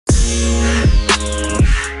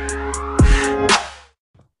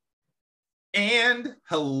And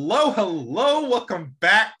hello, welcome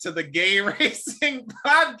back to the Gay Racing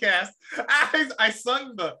Podcast. I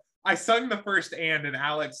sung the first and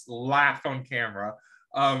Alex laughed on camera.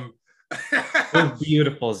 It was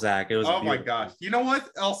beautiful, Zach. It was beautiful. My gosh. You know what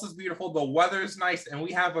else is beautiful? The weather's nice, and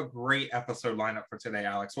we have a great episode lineup for today,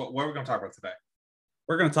 Alex. What are we going to talk about today?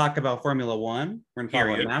 We're going to talk about Formula One. We're going to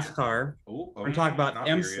talk about NASCAR. We're going to talk about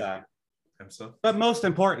IMSA. But most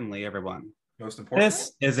importantly, everyone,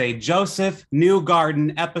 this is a Joseph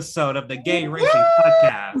Newgarden episode of the Gay Racing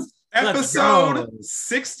Podcast. Episode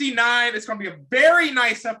 69. It's going to be a very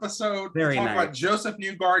nice episode. Very nice. About Joseph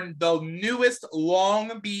Newgarden, the newest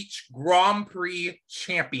Long Beach Grand Prix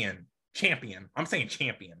champion. I'm saying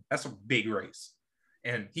champion. That's a big race.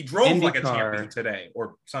 And he drove like a champion today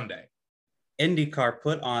or Sunday. IndyCar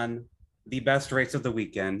put on the best race of the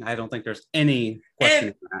weekend. I don't think there's any question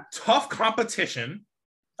in that. Tough competition.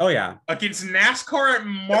 Oh, yeah. Against NASCAR at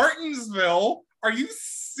Martinsville. Are you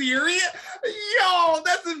serious? Yo,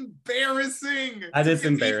 that's embarrassing. That is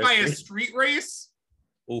embarrassing. By a street race?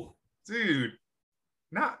 Ooh. Dude.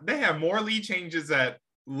 They have more lead changes at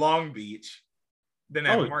Long Beach than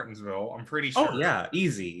at Martinsville. I'm pretty sure. Oh, yeah.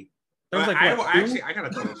 Easy. There's I got to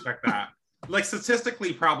double check that. Like,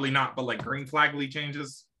 statistically, probably not, but like green flag lead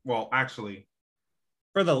changes. Well, actually.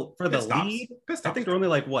 For the stops. lead, I think there were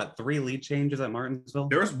only 3 lead changes at Martinsville.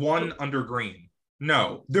 There was one under green.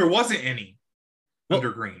 No, there wasn't any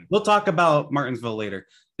under green. We'll talk about Martinsville later.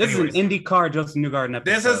 This is an IndyCar Joseph Newgarden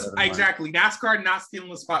episode. This is exactly NASCAR not stealing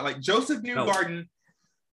the spotlight. Joseph Newgarden,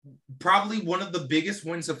 probably one of the biggest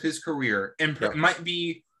wins of his career, and might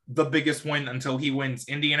be the biggest win until he wins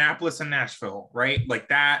Indianapolis and Nashville, right? Like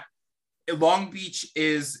that. Long Beach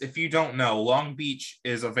is, if you don't know, Long Beach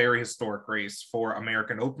is a very historic race for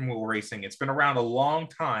American open wheel racing. It's been around a long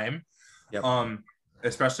time,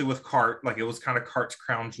 especially with kart. Like it was kind of kart's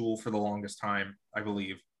crown jewel for the longest time, I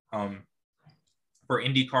believe. For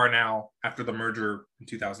IndyCar now, after the merger in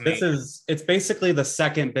 2008. It's basically the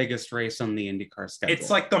second biggest race on the IndyCar schedule. It's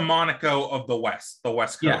like the Monaco of the West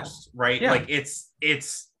Coast, right? Yeah. Like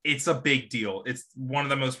it's a big deal. It's one of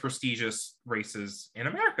the most prestigious races in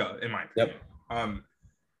America, in my opinion.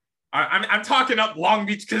 I'm talking up Long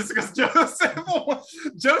Beach because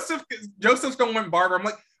Joseph's going to win Barber. I'm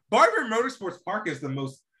like, Barber Motorsports Park is the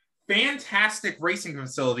most fantastic racing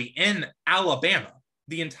facility in Alabama.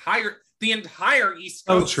 The entire East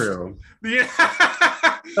Coast. So true.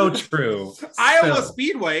 So true. Iowa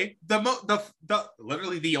Speedway, the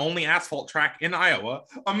literally the only asphalt track in Iowa.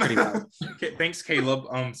 Thanks, Caleb.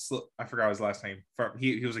 I forgot his last name.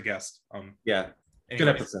 He was a guest. Good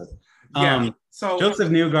episode. So Joseph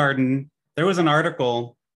Newgarden. There was an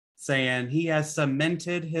article saying he has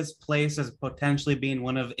cemented his place as potentially being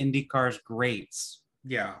one of IndyCar's greats.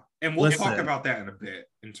 Yeah, and we'll talk about that in a bit.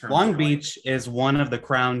 In terms Long Beach is one of the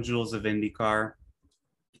crown jewels of IndyCar.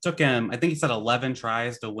 It took him, I think he said 11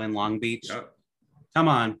 tries to win Long Beach. Yep. Come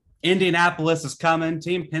on. Indianapolis is coming.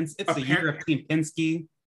 Team Penske. It's the year of Team Penske.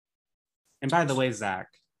 And by the way, Zach,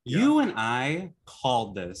 you and I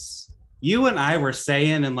called this. You and I were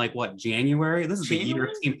saying in January? This is the year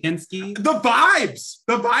of Team Penske. The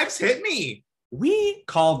vibes hit me. We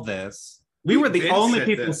called this. We were the only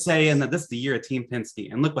people saying that this is the year of Team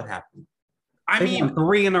Penske. And look what happened. They won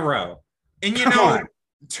 3 in a row. And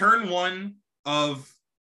turn 1 of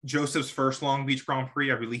Joseph's first Long Beach Grand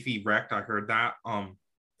Prix, I believe he wrecked. I heard that. I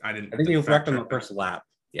think he was wrecked on the first lap.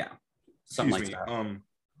 Yeah. Something like that.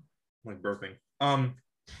 Like burping.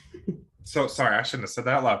 So sorry, I shouldn't have said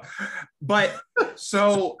that out loud. But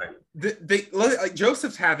so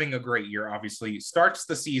Joseph's having a great year, obviously. Starts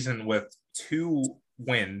the season with 2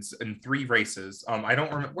 wins in 3 races. I don't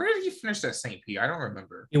remember. Where did he finish at St. Pete? I don't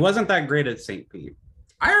remember. He wasn't that great at St. Pete.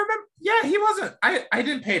 I remember. Yeah, he wasn't. I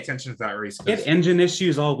didn't pay attention to that race. He had engine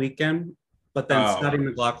issues all weekend, but then Scotty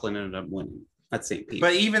McLaughlin ended up winning at St. Pete.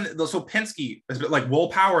 But so Penske, Will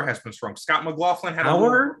Power has been strong. Scott McLaughlin had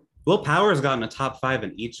Will Power's gotten a top 5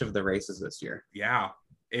 in each of the races this year. Yeah,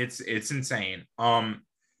 it's insane. I'm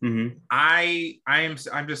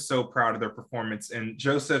just so proud of their performance. And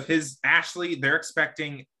Joseph, Ashley, they're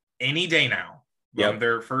expecting any day now.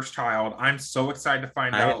 Their first child. I'm so excited to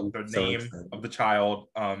find out the name of the child.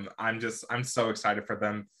 I'm so excited for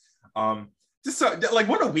them. What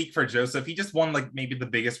a week for Joseph. He just won maybe the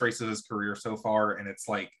biggest race of his career so far, and it's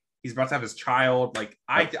he's about to have his child.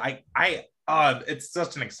 It's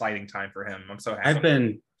such an exciting time for him. I'm so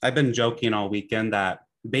happy. I've been joking all weekend that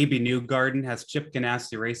baby Newgarden has Chip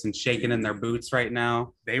Ganassi racing shaking in their boots right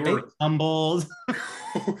now. They tumbled.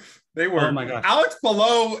 They were. Oh my gosh. Alex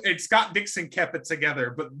Palou and Scott Dixon kept it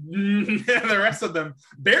together, but the rest of them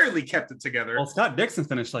barely kept it together. Well, Scott Dixon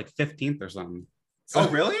finished 15th or something. Oh,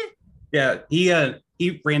 really? Yeah,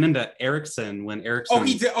 he ran into Ericsson when Ericsson. Oh,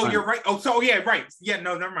 he did. Oh, you're right. Oh, yeah, right. Yeah,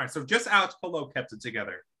 no, never mind. So just Alex Palou kept it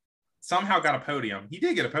together. Somehow got a podium. He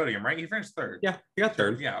did get a podium, right? He finished third. Yeah, he got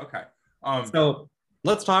third. Yeah, okay. So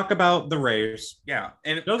let's talk about the race. Yeah,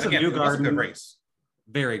 and Joseph again, Newgarden, it was a good race.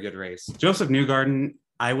 Very good race. Joseph Newgarden,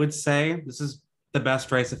 I would say this is the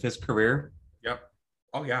best race of his career. Yep.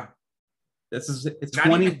 Oh yeah. This is his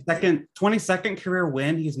 22nd career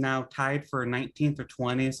win. He's now tied for 19th or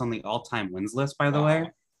 20th on the all-time wins list, by the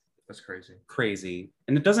way. That's crazy. Crazy.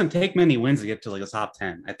 And it doesn't take many wins to get to like the top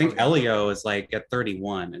 10. I think Elio is like at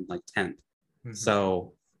 31 and like 10th. Mm-hmm.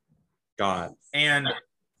 So, God. And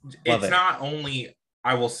it's not only,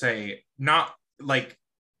 I will say, not like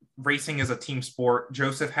racing is a team sport.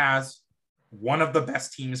 Joseph has one of the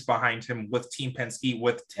best teams behind him with Team Penske,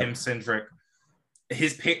 with Tim Cindric.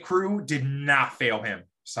 His pit crew did not fail him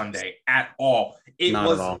Sunday at all. It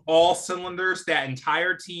was all cylinders. That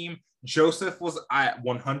entire team. Joseph was at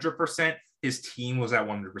 100%. His team was at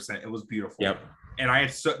 100%. It was beautiful. Yep. And I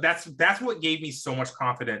had that's what gave me so much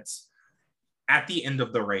confidence at the end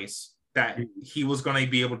of the race that he was going to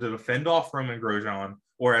be able to defend off Roman Grosjean,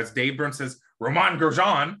 or as Dave Brun says, Roman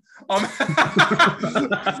Grosjean.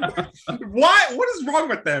 What is wrong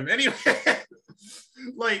with them? Anyway,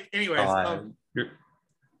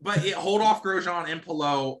 but hold off Grosjean and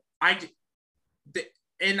Palou.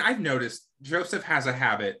 And I've noticed Joseph has a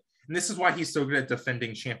habit, and this is why he's so good at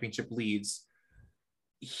defending championship leads.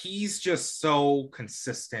 He's just so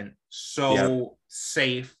consistent, so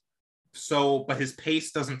safe, but his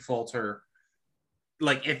pace doesn't falter.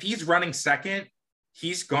 Like if he's running second,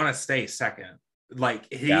 he's gonna stay second.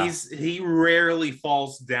 Like he rarely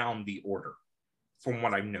falls down the order, from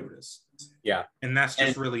what I've noticed. Yeah, and that's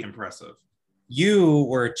just really impressive. You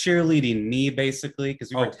were cheerleading me basically because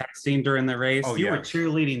we were texting during the race. You were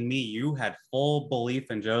cheerleading me. You had full belief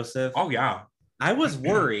in Joseph. Oh yeah. I was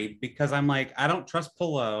worried because I'm like, I don't trust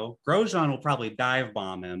Palou. Grosjean will probably dive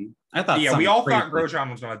bomb him. I thought, we all thought Grosjean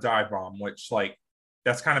was going to dive bomb, which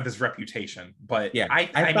that's kind of his reputation. But yeah,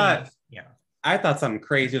 I thought something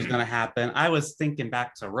crazy was going to happen. I was thinking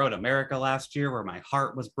back to Road America last year where my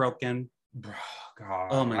heart was broken. God,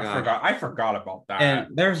 oh my God, I forgot about that. And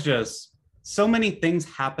there's just so many things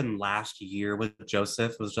happened last year with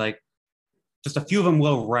Joseph. It was like just a few of them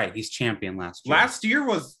go right. He's champion last year. Last year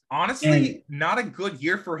was honestly not a good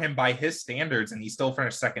year for him by his standards, and he still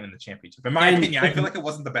finished second in the championship. In my opinion, I feel like it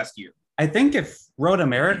wasn't the best year. I think if he would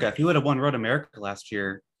have won Road America last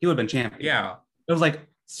year, he would have been champion. Yeah. It was like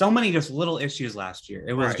so many just little issues last year.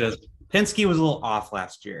 It was just Penske was a little off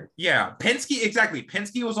last year. Yeah, Penske, exactly.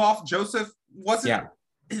 Penske was off. Joseph wasn't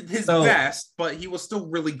his best, but he was still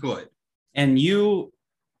really good. And you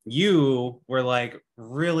were like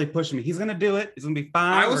really pushing me. He's gonna do it. He's gonna be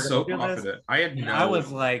fine. I was so confident. I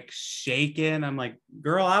was like shaking. I'm like,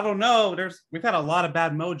 girl, I don't know. We've had a lot of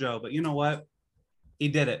bad mojo, but you know what? He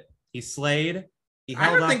did it. He slayed.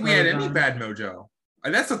 I don't think we had any bad mojo.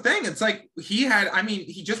 And that's the thing. It's like he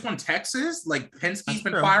just won Texas. Like Penske's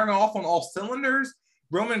been firing off on all cylinders.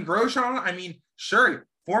 Roman Grosjean, sure,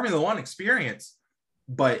 Formula One experience.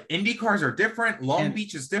 But Indy cars are different. Long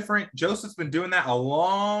Beach is different. Joseph's been doing that a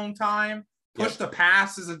long time. Push to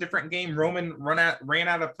pass is a different game. Roman ran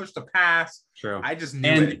out of push to pass. True. I just knew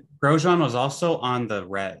it. Grosjean was also on the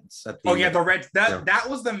Reds. The Reds. That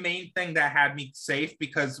was the main thing that had me safe,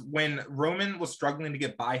 because when Roman was struggling to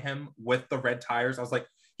get by him with the red tires, I was like,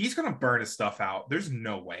 he's going to burn his stuff out. There's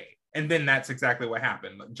no way. And then that's exactly what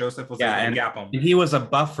happened. Joseph was able to gap him. And he was a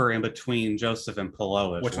buffer in between Joseph and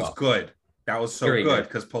Palou which was good. That was so good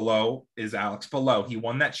because Palou is Alex Palou. He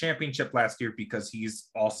won that championship last year because he's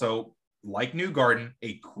also, like Newgarden,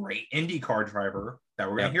 a great IndyCar driver that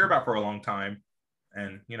we're going to hear about for a long time.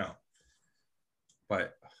 And,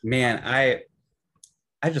 but man,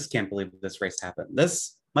 I just can't believe this race happened.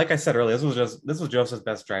 This, like I said earlier, this was Joseph's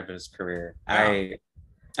best drive of his career. Yeah.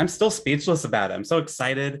 I'm still speechless about it. I'm so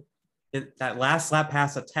excited. That last lap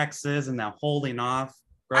pass at Texas and now holding off.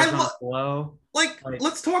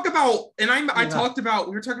 Let's talk about, and we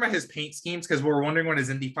were talking about his paint schemes because we're wondering what his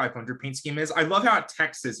Indy 500 paint scheme is. I love how at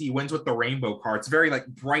Texas he wins with the rainbow car. It's a very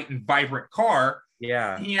bright and vibrant car.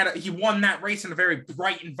 Yeah. He won that race in a very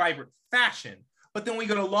bright and vibrant fashion. But then we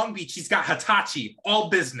go to Long Beach, he's got Hitachi, all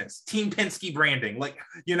business, Team Penske branding,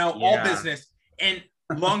 all business. And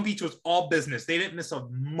Long Beach was all business. They didn't miss a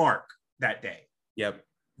mark that day. Yep.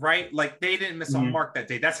 Right? They didn't miss a mark that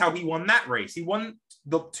day. That's how he won that race. He won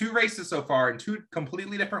the two races so far in two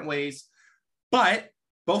completely different ways, but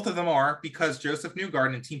both of them are because Joseph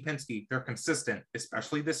Newgarden and Team Penske, they're consistent,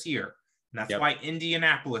 especially this year. And that's why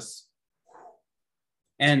Indianapolis.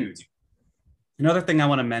 And Another thing I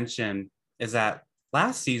want to mention is that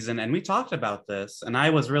last season, and we talked about this, and I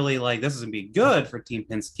was really like, this is going to be good for Team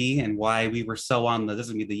Penske, and why we were so on this is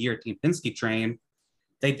going to be the year Team Penske train.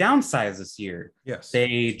 They downsized this year. Yes.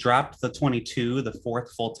 They dropped the 22, the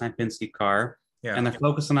fourth full-time Penske car, and they're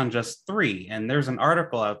focusing on just 3. And there's an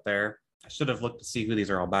article out there. I should have looked to see who these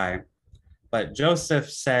are all by. But Joseph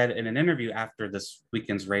said in an interview after this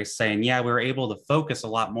weekend's race, saying, yeah, we were able to focus a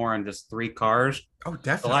lot more on just 3 cars. Oh,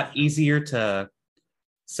 definitely. It's a lot easier to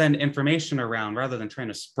send information around rather than trying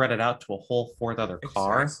to spread it out to a whole 4th other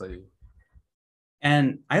car. Exactly.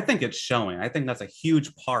 And I think it's showing. I think that's a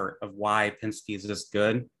huge part of why Penske is this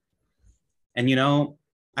good. And,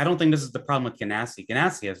 I don't think this is the problem with Ganassi.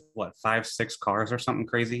 Ganassi has, 5, 6 cars or something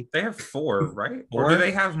crazy? They have 4, right? 4? Or do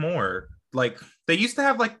they have more? Like, they used to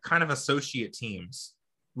have, kind of associate teams.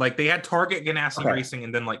 Like, they had Target Ganassi Racing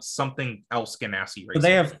and then, something else Ganassi Racing. But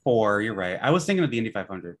they have 4, you're right. I was thinking of the Indy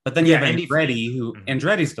 500. But then you have Andretti, who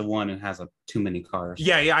Andretti's the one who has too many cars.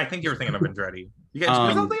 Yeah, I think you were thinking of Andretti. You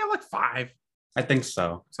guys, they have 5. I think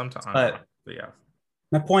so. Sometimes. But yeah.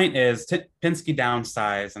 My point is, Penske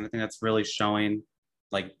downsized, and I think that's really showing,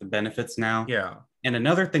 the benefits now. Yeah. And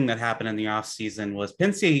another thing that happened in the offseason was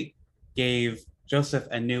Penske gave Joseph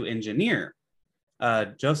a new engineer.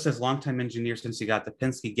 Joseph's longtime engineer since he got the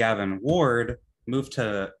Penske, Gavin Ward, moved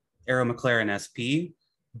to Aero McLaren SP.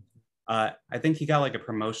 I think he got a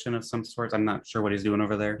promotion of some sorts. I'm not sure what he's doing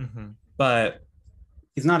over there, but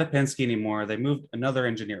he's not at Penske anymore. They moved another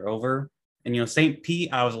engineer over, and St.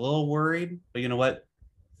 Pete, I was a little worried, but you know what?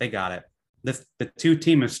 They got it. The 2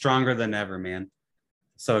 team is stronger than ever, man.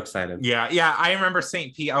 So excited. Yeah. I remember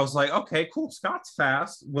St. Pete. I was like, okay, cool. Scott's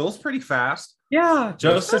fast. Will's pretty fast. Yeah.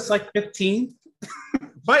 Joseph's 15th.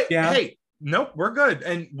 But hey, nope, we're good.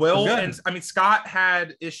 And Will and Scott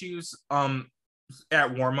had issues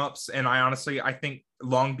at warm-ups, and I think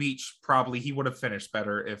Long Beach probably he would have finished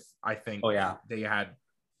better if they had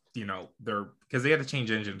because they had to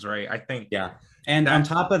change engines, right? I think and on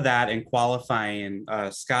top of that, in qualifying,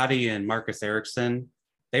 Scotty and Marcus Ericsson,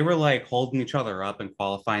 they were holding each other up in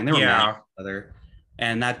qualifying. They were mad at each other,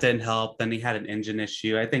 and that didn't help. Then he had an engine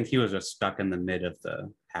issue. I think he was just stuck in the mid of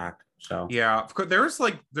the pack. So there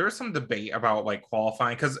was some debate about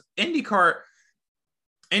qualifying, because IndyCar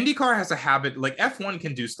has a habit, F1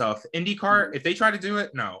 can do stuff. IndyCar, if they try to do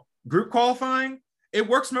it, no. Group qualifying, it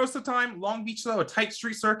works most of the time. Long Beach, though, a tight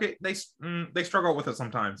street circuit, they struggle with it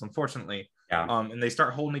sometimes, unfortunately. And they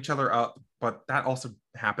start holding each other up, but that also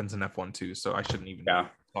happens in F1 too. So I shouldn't even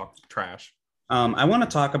talk trash. I want to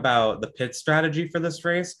talk about the pit strategy for this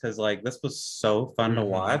race, because this was so fun to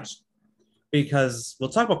watch. Because we'll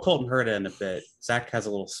talk about Colton Herta in a bit. Zach has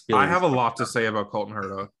a little spiel. I have a lot to say about Colton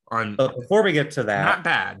Herta. But before we get to that, not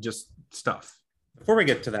bad, just stuff. Before we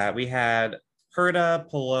get to that, we had Herta,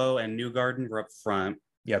 Palou, and Newgarden were up front.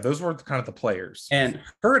 Yeah, those were kind of the players. And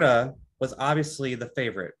Herta was obviously the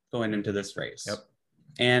favorite going into this race. Yep.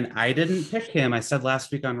 And I didn't pick him. I said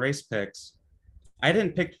last week on Race Picks, I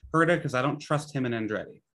didn't pick Herta because I don't trust him and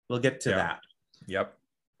Andretti. We'll get to that. Yep.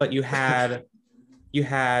 But you had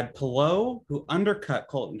Palou, who undercut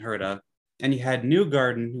Colton Herta, and you had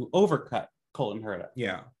Newgarden, who overcut Colton Herta.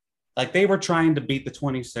 Yeah. They were trying to beat the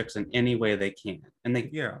 26 in any way they can. And they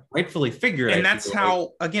rightfully figured it. And that's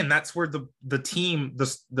how, again, that's where the team,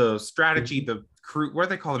 the strategy, the crew, what do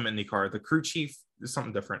they call them in IndyCar? The crew chief is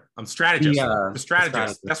something different. Strategist. The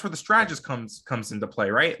strategist. That's where the strategist comes into play,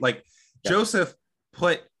 right? Joseph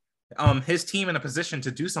put his team in a position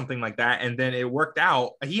to do something like that, and then it worked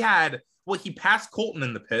out. He passed Colton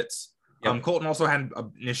in the pits. Colton also had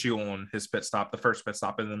an issue on his pit stop, the first pit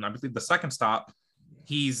stop, and then I believe the second stop,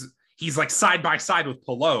 he's side by side with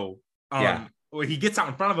Palou. Where he gets out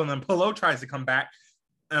in front of him, and Palou tries to come back.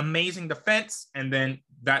 Amazing defense, and then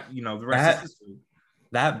the rest is history.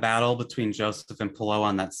 That battle between Joseph and Palou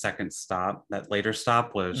on that second stop, that later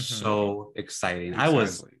stop, was so exciting. Exactly. I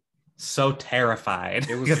was so terrified.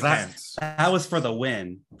 It was that was for the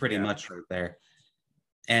win, pretty much right there.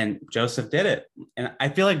 And Joseph did it. And I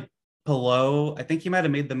feel like Palou, I think he might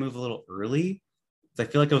have made the move a little early. I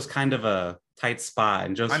feel like it was kind of a tight spot,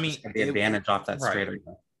 and Joseph had the advantage off that straightaway.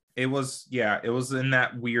 It was in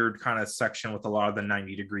that weird kind of section with a lot of the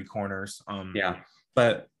 90-degree corners.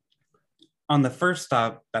 But on the first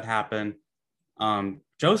stop that happened,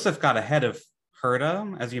 Joseph got ahead of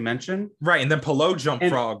Herta, as you mentioned. Right, and then Palou jumped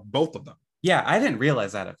frog both of them. Yeah, I didn't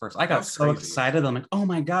realize that at first. I got so excited. I'm like, oh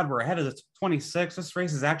my God, we're ahead of the 26. This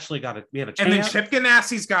race has actually we have a chance. And then Chip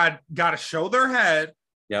Ganassi's got to show their head.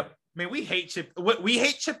 Yep. I mean, we hate Chip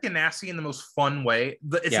Ganassi in the most fun way.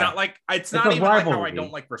 It's not even rivalry. like how I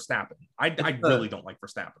don't like Verstappen. I really don't like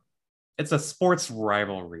Verstappen. it's a sports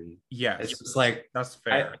rivalry. Yeah, it's just like that's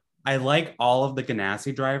fair. I like all of the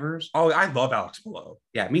Ganassi drivers. Oh, I love Alex Palou.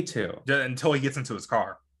 Yeah, me too. Until he gets into his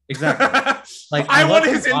car. Exactly. Like I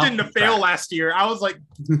wanted his engine to fail last year. I was like,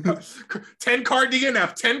 10 car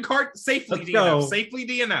DNF, 10 car safely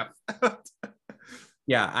DNF.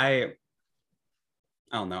 Yeah, I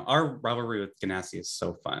don't know. Our rivalry with Ganassi is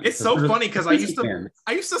so fun. It's so funny because I used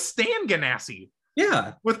to stan Ganassi.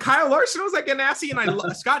 Yeah, with Kyle Larson was at Ganassi,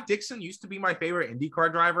 and Scott Dixon used to be my favorite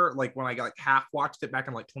IndyCar driver. Like when I got half watched it back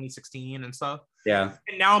in 2016 and stuff. Yeah,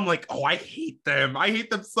 and now I'm like, oh, I hate them. I hate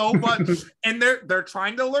them so much. And they're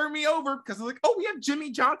trying to lure me over because they're like, oh, we have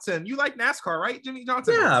Jimmy Johnson. You like NASCAR, right, Jimmy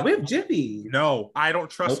Johnson? Yeah, we have Jimmy. No, I don't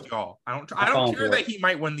trust y'all. I don't care that he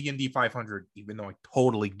might win the Indy 500, even though I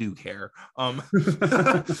totally do care. But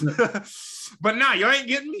nah, y'all ain't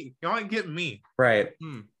getting me. Y'all ain't getting me. Right.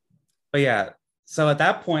 But yeah. So at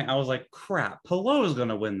that point, I was like, crap, Palou is going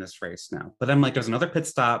to win this race now. But I'm like, there's another pit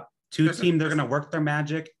stop. They're going to work their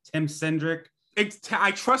magic. Tim Cindric.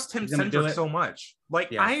 I trust Tim Cindric so much.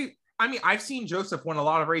 Like, yeah. I mean, I've seen Joseph win a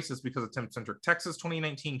lot of races because of Tim Cindric. Texas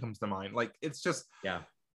 2019 comes to mind. Like, it's just,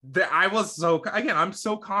 I'm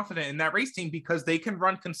so confident in that race team because they can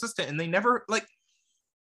run consistent and they never, like,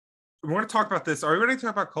 we're going to talk about this. Are we ready to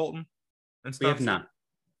talk about Colton and stuff? We have not.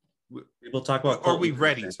 We'll talk about Colton. Are we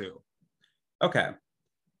ready to? Okay.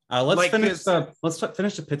 Let's finish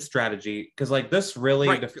the pit strategy because this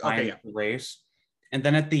really defined the race. And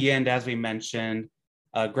then at the end, as we mentioned,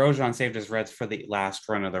 Grosjean saved his reds for the last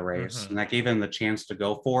run of the race, and that gave him the chance to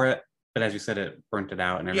go for it. But as you said, it burnt it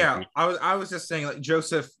out and everything. Yeah, I was just saying,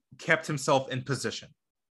 Joseph kept himself in position.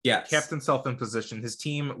 Yes, kept himself in position. His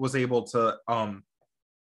team was able to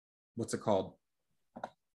what's it called?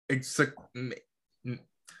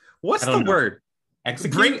 What's the word?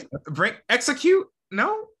 Execute. Bring execute.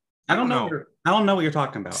 No, I don't know. I don't know what you're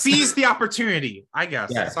talking about. Seize the opportunity, I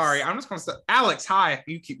guess. Yes. Sorry, I'm just going to say, Alex. Hi,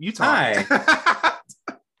 you talk. Hi.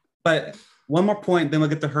 But one more point, then we'll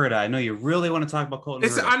get to Herta. I know you really want to talk about Colton.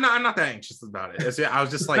 I'm not that anxious about it. I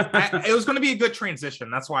was just like, it was going to be a good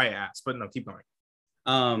transition. That's why I asked. But no, keep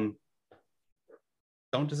going.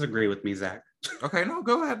 Don't disagree with me, Zach. Okay, no,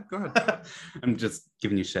 go ahead. I'm just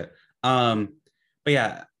giving you shit. But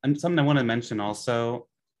yeah, and something I want to mention also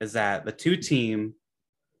is that the two team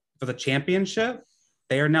for the championship,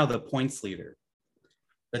 they are now the points leader.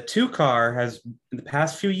 The two car has, in the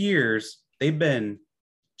past few years, they've been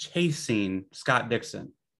chasing Scott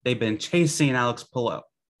Dixon. They've been chasing Alex Palou.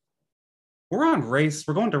 We're going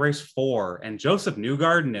to race 4, and Joseph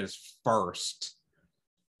Newgarden is first.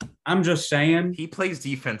 I'm just saying. He plays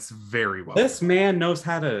defense very well. This man knows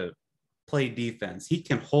how to play defense. He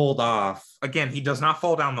can hold off. Again, he does not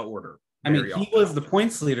fall down the order. I mean, he was the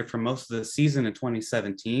points leader for most of the season in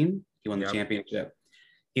 2017. He won the championship.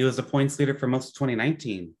 He was the points leader for most of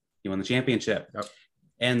 2019. He won the championship. Yep.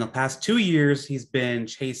 And the past 2 years, he's been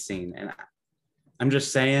chasing. And I'm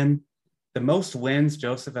just saying, the most wins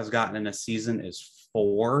Joseph has gotten in a season is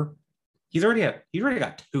 4. He's already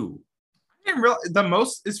got 2. The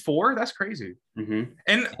most is 4? That's crazy. Mm-hmm.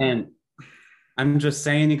 And I'm just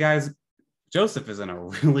saying, you guys, Joseph is in a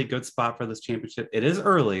really good spot for this championship. It is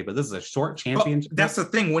early, but this is a short championship. That's the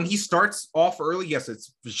thing. When he starts off early, yes,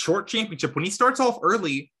 it's a short championship. When he starts off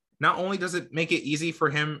early, not only does it make it easy for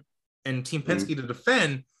him and Team Penske to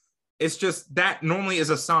defend, it's just that normally is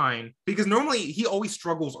a sign because normally he always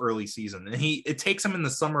struggles early season and it takes him in the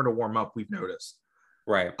summer to warm up. We've noticed.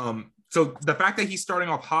 Right. So the fact that he's starting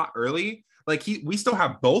off hot early, we still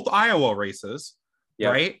have both Iowa races,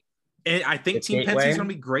 right? And I think Team Penske is going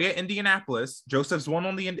to be great at Indianapolis. Joseph's won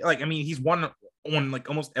on he's won on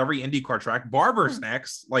almost every IndyCar track. Barber's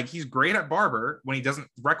next. He's great at Barber when he doesn't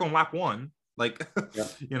wreck on lap 1.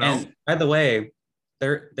 And by the way,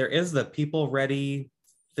 there is the people ready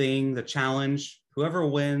thing, the challenge. Whoever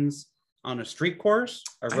wins on a street course,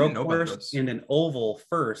 a road course, and an oval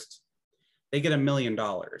first, they get $1 million.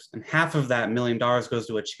 And half of that $1 million goes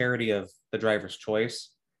to a charity of the driver's choice,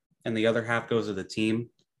 and the other half goes to the team.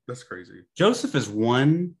 That's crazy. Joseph is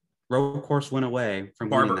one road course win away from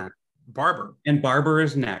winning that. Barber. And Barber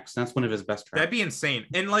is next. That's one of his best tracks. That'd be insane.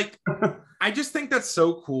 And I just think that's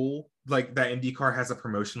so cool. That IndyCar has a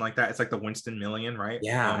promotion like that. It's like the Winston Million, right?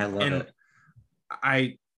 Yeah, I love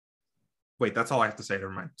it. Wait, that's all I have to say. Never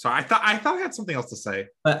mind. So I thought I had something else to say.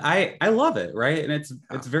 But I love it, right? And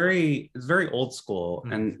it's very old school.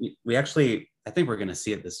 Mm-hmm. And we actually, I think we're gonna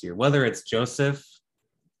see it this year. Whether it's Joseph.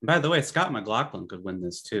 By the way, Scott McLaughlin could win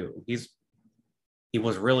this too. He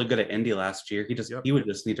was really good at Indy last year. He would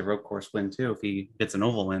just need a road course win too if he gets an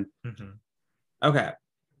oval win. Mm-hmm. Okay.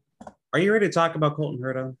 Are you ready to talk about Colton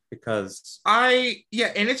Herta? Because and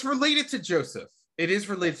it's related to Joseph. It is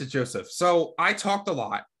related to Joseph. So I talked a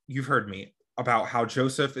lot, you've heard me, about how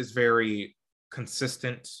Joseph is very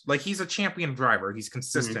consistent. Like, he's a champion driver. He's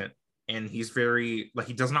consistent, and he's very, like,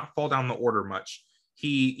 he does not fall down the order much.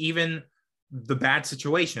 He, even the bad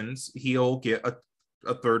situations, he'll get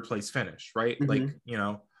a third place finish, right? Like,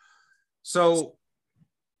 so,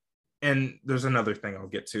 and there's another thing I'll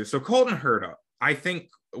get to. So Colton Herta, I think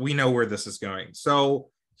we know where this is going. So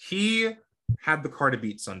he had the car to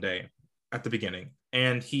beat Sunday at the beginning,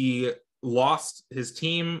 and he lost. His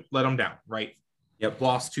team let him down, right? Yep.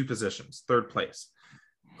 Lost 2 positions, 3rd place.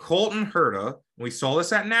 Colton Herta, we saw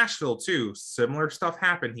this at Nashville too. Similar stuff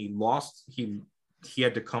happened. He lost. He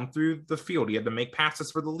had to come through the field. He had to make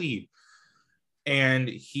passes for the lead. And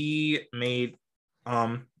he made,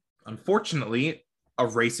 unfortunately, a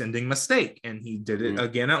race-ending mistake. And he did it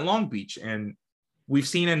again at Long Beach. And we've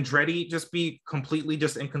seen Andretti just be completely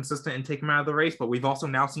just inconsistent and take him out of the race. But we've also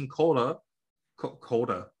now seen Coda,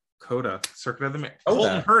 Circuit of the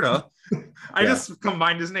Colton Herta. I just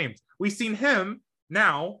combined his names. We've seen him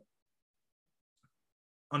now,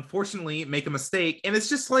 unfortunately, make a mistake. And it's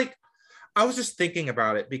just like, I was just thinking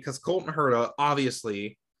about it, because Colton Herta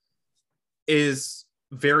obviously is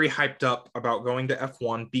very hyped up about going to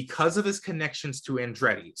F1 because of his connections to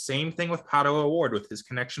Andretti. Same thing with Pato O'Ward with his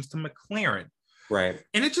connections to McLaren. Right.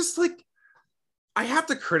 And it just, like, I have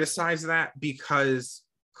to criticize that, because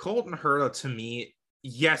Colton Herta, to me,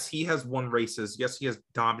 yes, he has won races. Yes, he has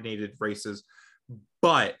dominated races,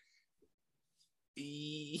 but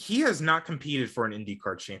he has not competed for an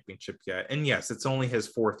IndyCar championship yet. And yes, it's only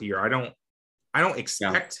his 4th year. I don't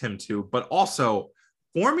expect him to, but also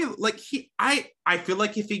Formula, like, I feel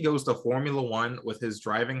like if he goes to Formula One with his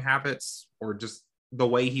driving habits, or just the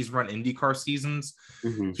way he's run IndyCar seasons,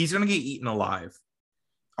 he's gonna get eaten alive.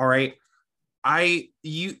 All right.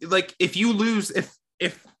 If you lose,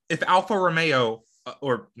 if Alfa Romeo,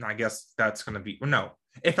 or I guess that's gonna be no.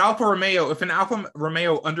 If an Alfa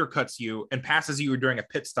Romeo undercuts you and passes you during a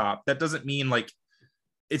pit stop, that doesn't mean, like,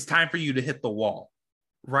 it's time for you to hit the wall,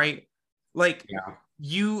 right? Like,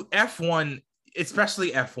 you F1,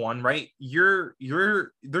 especially F1, right?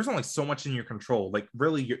 There's only so much in your control. Like,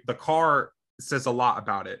 really, the car says a lot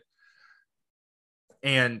about it.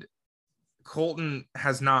 And Colton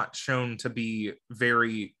has not shown to be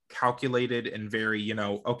very calculated and very,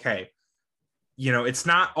 okay. It's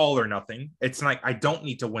not all or nothing. It's like, I don't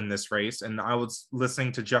need to win this race. And I was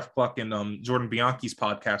listening to Jeff Gluck and Jordan Bianchi's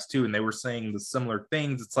podcast too, and they were saying the similar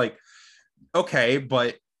things. It's like, okay,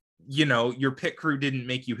 but your pit crew didn't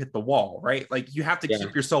make you hit the wall, right? Like, you have to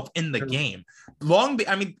keep yourself in the game.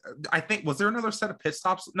 I think, was there another set of pit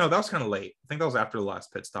stops? No, that was kind of late. I think that was after the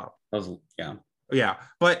last pit stop. Yeah.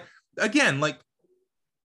 But again, like,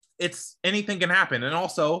 it's anything can happen. And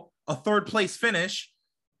also, a 3rd place finish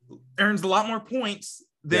earns a lot more points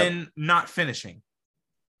than not finishing.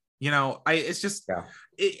 I just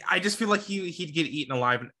feel like he'd get eaten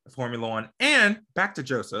alive in Formula One. And back to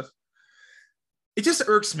Joseph, it just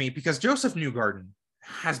irks me, because Joseph Newgarden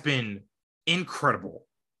has been incredible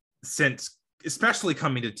since, especially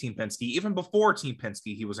coming to Team Penske. Even before Team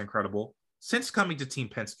Penske, he was incredible. Since coming to Team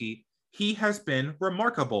Penske, he has been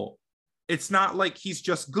remarkable. It's not like he's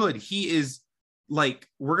just good. He is, like,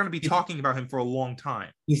 we're going to be talking about him for a long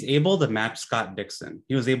time. He's able to match Scott Dixon.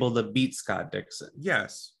 He was able to beat Scott Dixon.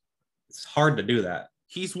 Yes. It's hard to do that.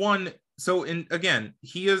 He's won. So, again,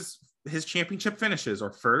 his championship finishes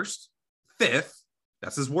are 1st, 5th.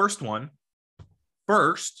 That's his worst one.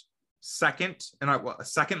 1st, 2nd, and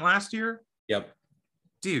second last year. Yep.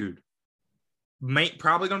 Dude,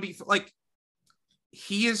 probably going to be, like,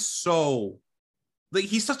 he is so, like,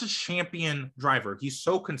 he's such a champion driver. He's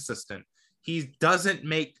so consistent. He doesn't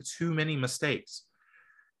make too many mistakes.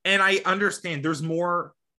 And I understand there's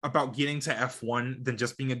more about getting to F1 than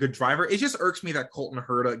just being a good driver. It just irks me that Colton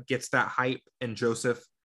Herta gets that hype and Joseph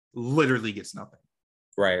literally gets nothing.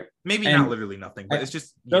 Right. Maybe not literally nothing, but it's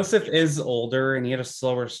just... Joseph is older and he had a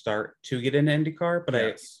slower start to get into IndyCar, but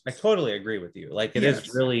I totally agree with you. Like, it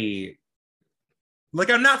is really... Like,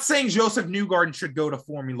 I'm not saying Joseph Newgarden should go to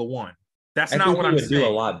Formula One. That's not what I'm saying. He would do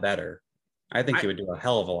a lot better. I think he would do a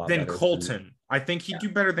hell of a lot better than Colton. I think he'd do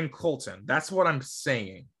better than Colton. That's what I'm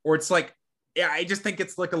saying. Or it's like, I just think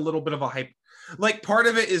it's like a little bit of a hype. Like, part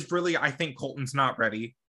of it is really, I think Colton's not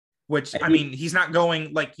ready, which, he's not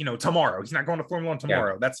going, like, tomorrow. He's not going to Formula One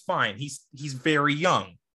tomorrow. That's fine. He's very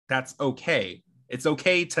young. That's okay. It's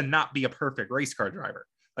okay to not be a perfect race car driver.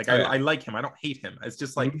 Like, I like him. I don't hate him. It's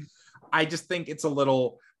just like, I just think it's a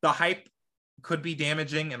little, the hype could be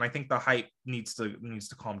damaging. And I think the hype needs to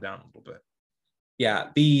calm down a little bit. Yeah,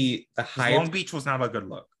 the hype. Long Beach was not a good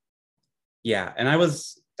look. Yeah, and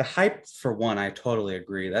the hype for one. I totally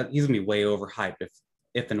agree that he's gonna be way overhyped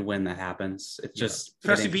if and when that happens. It's just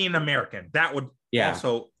especially being American. That would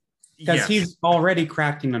also because he's already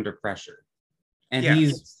cracking under pressure, and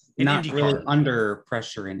he's not really under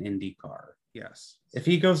pressure in IndyCar. Yes. If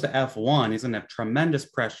he goes to F1, he's gonna have tremendous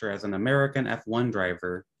pressure as an American F1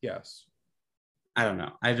 driver. Yes. I don't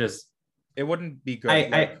know. It wouldn't be good.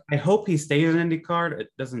 I hope he stays in IndyCar.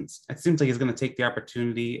 It seems like he's going to take the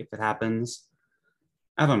opportunity if it happens.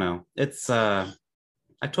 I don't know. I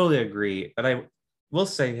totally agree. But I will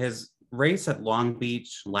say his race at Long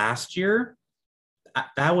Beach last year,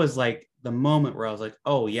 that was like the moment where I was like,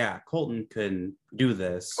 oh yeah, Colton can do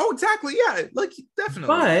this. Oh, exactly. Yeah, like definitely.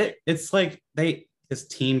 But it's like his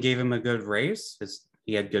team gave him a good race.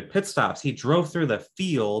 He had good pit stops. He drove through the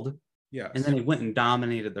field. Yes. And then he went and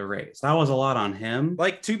dominated the race. That was a lot on him.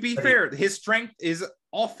 Like, to be fair, his strength is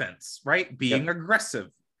offense, right? Being aggressive.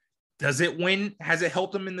 Does it win? Has it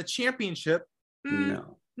helped him in the championship?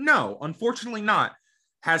 No, unfortunately not.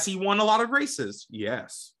 Has he won a lot of races?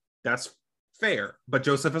 Yes, that's fair. But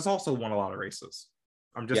Joseph has also won a lot of races.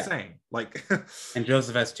 I'm just saying, like, and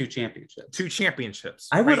Joseph has 2 championships. 2 championships.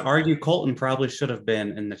 I would argue Colton probably should have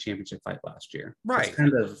been in the championship fight last year. Right.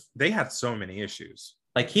 They had so many issues.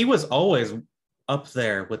 Like, he was always up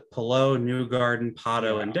there with Palou, Newgarden,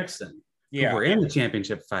 Pato, and Dixon, who were in the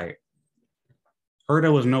championship fight.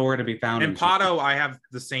 Herta was nowhere to be found. And Pato, I have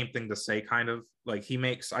the same thing to say, kind of. Like,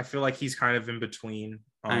 I feel like he's kind of in between.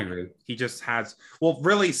 I agree. He just has,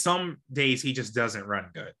 really, some days he just doesn't run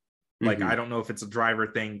good. Like, I don't know if it's a driver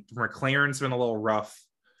thing. McLaren's been a little rough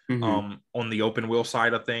on the open wheel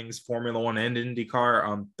side of things, Formula One and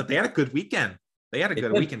IndyCar. But they had a good weekend.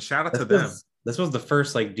 Shout out to them. This was the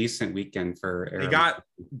first decent weekend for Aaron. They got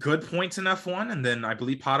good points in F1, and then I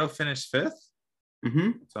believe Pato finished 5th.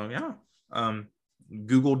 So yeah,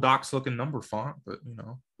 Google Docs looking number font, but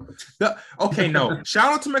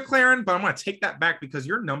shout out to McLaren, but I'm gonna take that back because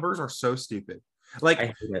your numbers are so stupid. Like, I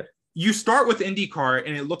hate it. You start with IndyCar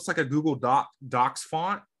and it looks like a Google Docs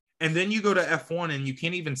font, and then you go to F1 and you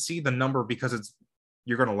can't even see the number because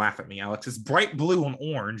you're gonna laugh at me, Alex. It's bright blue and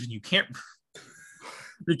orange, and you can't.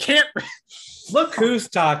 Look who's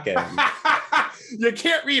talking. You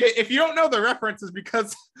can't read it. If you don't know the references,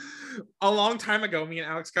 because a long time ago, me and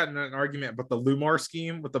Alex got in an argument about the Lumar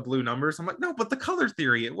scheme with the blue numbers. I'm like, no, but the color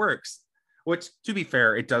theory, it works. Which, to be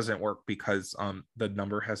fair, it doesn't work because the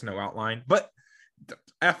number has no outline. But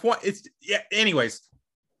F1, anyways,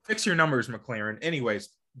 fix your numbers, McLaren. Anyways,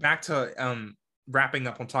 back to wrapping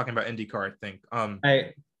up on talking about IndyCar, I think.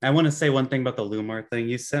 I want to say one thing about the Lumar thing.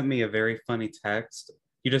 You sent me a very funny text.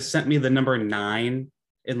 You just sent me the number 9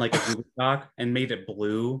 in a Google Doc and made it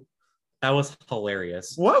blue. That was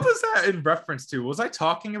hilarious. What was that in reference to? Was I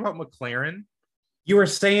talking about McLaren? You were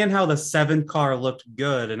saying how the 7 car looked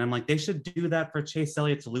good, and I'm like, they should do that for Chase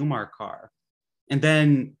Elliott's Lumar car. And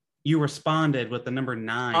then you responded with the number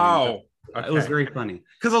 9. Oh, okay. It was very funny.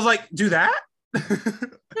 Because I was like, do that?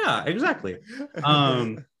 Yeah, exactly.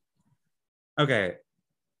 Okay.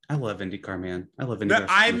 I love IndyCar, man. I love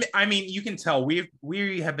IndyCar. I mean, you can tell we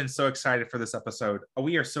have been so excited for this episode.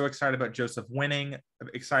 We are so excited about Joseph winning,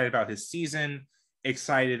 excited about his season,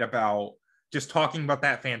 excited about just talking about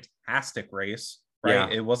that fantastic race, right? Yeah.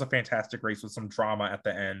 It was a fantastic race with some drama at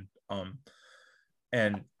the end.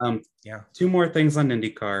 Yeah. 2 more things on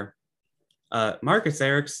IndyCar. Marcus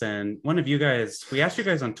Ericsson, one of you guys, we asked you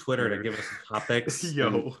guys on Twitter to give us some topics.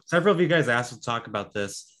 Several of you guys asked to talk about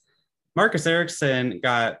this. Marcus Ericsson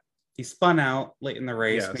he spun out late in the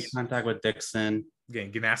race, made contact with Dixon.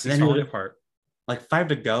 Again, Ganassi's falling apart. 5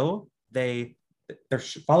 to go, they're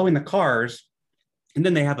following the cars, and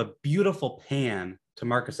then they have a beautiful pan to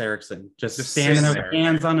Marcus Ericsson, just standing there,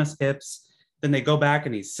 hands on his hips. Then they go back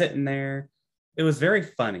and he's sitting there. It was very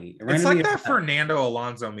funny. It's like that Fernando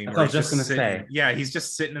Alonso meme. I was just going to say. Yeah, he's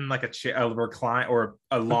just sitting in a recline or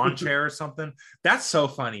a lawn chair or something. That's so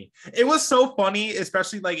funny. It was so funny,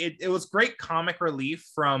 especially it was great comic relief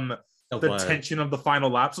from the tension of the final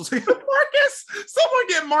laps. I was like, Marcus, someone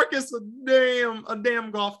get Marcus a damn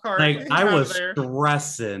golf cart. I was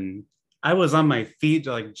stressing. I was on my feet,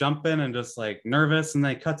 jumping and just nervous. And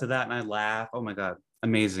they cut to that and I laugh. Oh my God.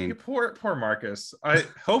 Amazing. Poor Marcus.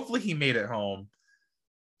 Hopefully he made it home.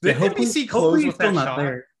 Did NBC close with that shot?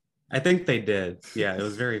 There. I think they did. Yeah, it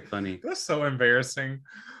was very funny. It was so embarrassing.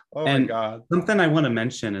 Oh my God. Something I want to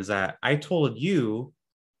mention is that I told you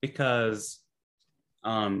because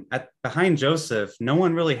behind Joseph, no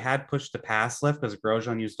one really had pushed the pass left because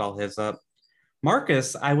Grosjean used all his up.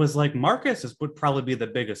 Marcus, I was like, Marcus would probably be the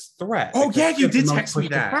biggest threat. Oh yeah, you did text me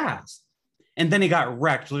that. And then he got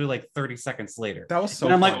wrecked literally like 30 seconds later. That was so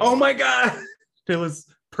And I'm funny. like, oh my God. It was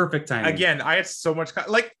perfect timing. Again, I had so much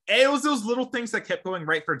like it was those little things that kept going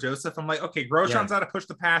right for Joseph. I'm like, okay, Grosjean's out to push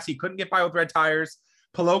the pass. He couldn't get by with red tires.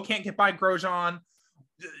 Palou can't get by Grosjean.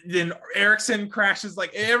 Then Ericsson crashes.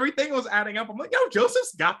 Like everything was adding up. I'm like, yo,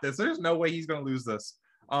 Joseph's got this. There's no way he's gonna lose this.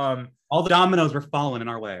 All the dominoes were falling in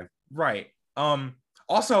our way. Right.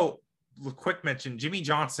 Also, quick mention: Jimmy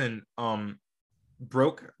Johnson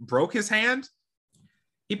broke his hand.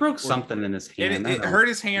 He broke something in his hand. It hurt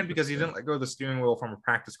his hand because he didn't let go of the steering wheel from a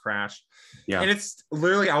practice crash. Yeah. And it's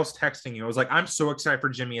literally, I was texting you. I was like, I'm so excited for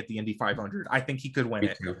Jimmy at the Indy 500. I think he could win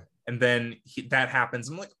it. Too. And then that happens.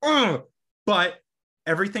 I'm like, oh, but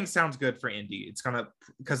everything sounds good for Indy. It's going to,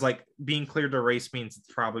 because like being cleared to race means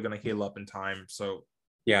it's probably going to heal up in time. So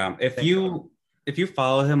yeah, if you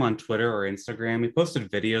follow him on Twitter or Instagram, he posted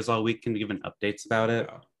videos all week and giving updates about it.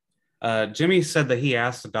 Jimmy said that he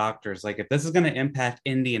asked the doctors, like, if this is going to impact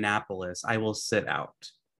Indianapolis, I will sit out.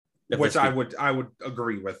 Which I would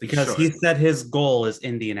agree with. Because he said his goal is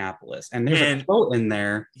Indianapolis. And there's a quote in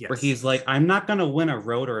there where he's like, I'm not going to win a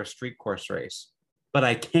road or a street course race, but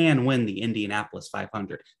I can win the Indianapolis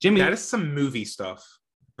 500. Jimmy, that is some movie stuff.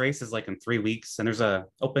 Race is like in 3 weeks, and there's a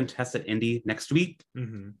open test at Indy next week.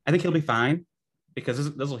 Mm-hmm. I think he'll be fine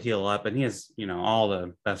because this will heal up, and he has, all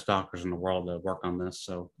the best doctors in the world to work on this,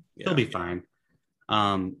 so he'll be fine.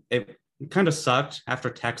 It kind of sucked after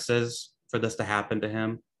Texas for this to happen to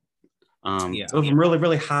him. It went from really,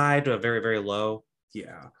 really high to a very, very low.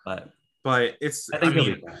 Yeah, but it's. I think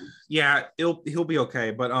he'll be fine. Yeah, he'll be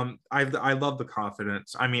okay. But I love the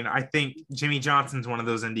confidence. I mean, I think Jimmy Johnson's one of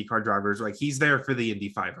those IndyCar drivers. Like he's there for the Indy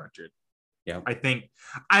 500. Yeah,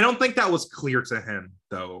 I don't think that was clear to him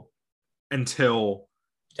though until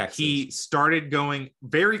Texas. He started going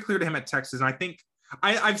very clear to him at Texas. And I think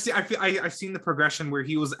I've seen the progression where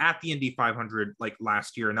he was at the Indy 500 like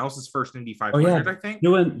last year, and that was his first Indy 500. I think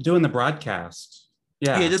doing the broadcast.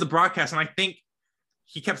 Yeah, he did the broadcast, and I think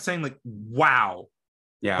he kept saying like, "Wow,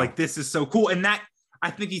 yeah, like this is so cool." And that I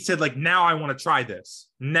think he said like, "Now I want to try this.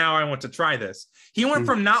 Now I want to try this." He went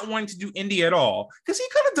from not wanting to do Indy at all because he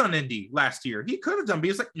could have done Indy last year. He could have done, but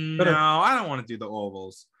he was like, "No, I don't want to do the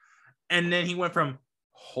ovals." And then he went from,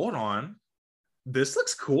 "Hold on, this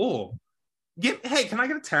looks cool. Hey, can I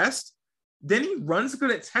get a test?" Then he runs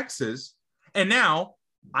good at Texas, and now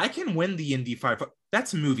I can win the Indy 500.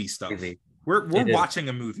 That's movie stuff. We're watching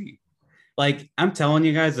a movie. Like I'm telling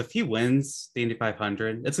you guys, if he wins the Indy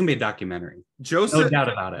 500, it's gonna be a documentary. Joseph, no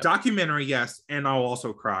doubt about it. Documentary, yes, and I'll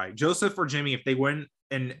also cry. Joseph or Jimmy, if they win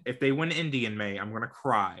Indy in May, I'm gonna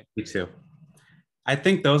cry. Me too. I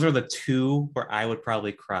think those are the two where I would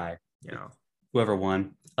probably cry. Whoever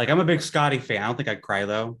won. Like I'm a big Scotty fan. I don't think I'd cry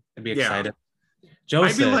though. I'd be excited.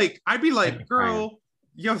 Joseph, I'd be like, girl,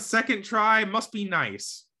 your second try must be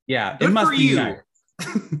nice. Yeah, it must be nice.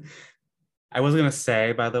 I was gonna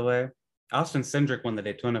say, by the way, Austin Cindric won the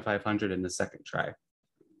Daytona 500 in the second try.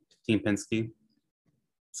 Team Penske.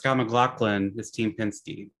 Scott McLaughlin is Team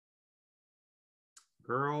Penske.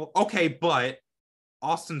 Girl, okay, but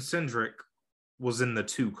Austin Cindric was in the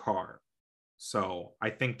 2 car, so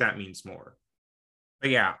I think that means more. But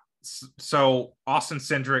yeah, so Austin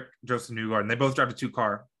Cindric, Joseph Newgarden, they both drive a 2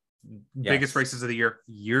 car. Biggest races of the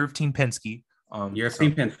year of Team Penske. Year of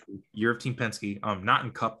Team Penske. Not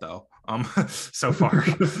in Cup though. So far.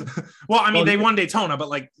 Well, I mean, they won Daytona, but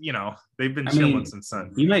like they've been chilling since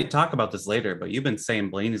then. You might talk about this later, but you've been saying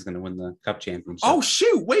Blaney's going to win the Cup championship. Oh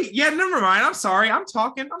shoot! Wait, yeah, never mind. I'm sorry. I'm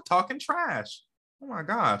talking trash. Oh my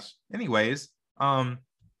gosh. Anyways,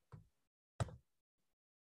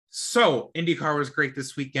 so IndyCar was great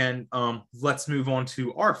this weekend. Let's move on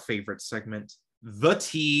to our favorite segment, The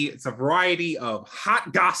Tea. It's a variety of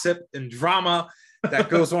hot gossip and drama that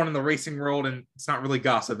goes on in the racing world, and it's not really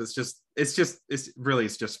gossip. It's just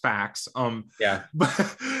facts.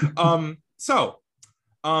 So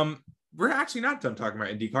we're actually not done talking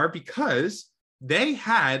about IndyCar because they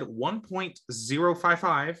had 1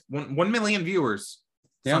 million viewers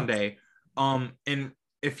Sunday. And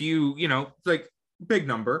if you like big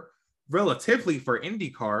number relatively for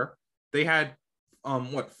IndyCar, they had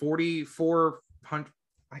 4,400.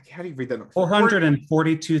 How do you read that?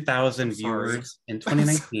 442,000 viewers in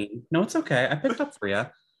 2019. No, it's okay. I picked up for you.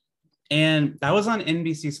 And that was on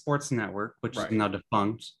NBC Sports Network, which is now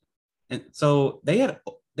defunct. And so they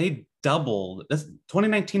doubled.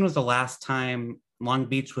 2019 was the last time Long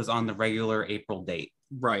Beach was on the regular April date.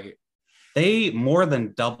 Right. They more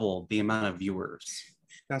than doubled the amount of viewers.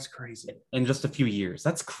 That's crazy. In just a few years.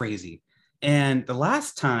 That's crazy. And the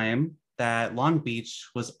last time that Long Beach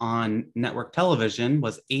was on network television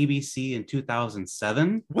was ABC in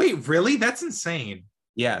 2007. Wait, really? That's insane.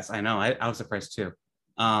 Yes, I know. I was surprised too.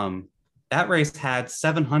 That race had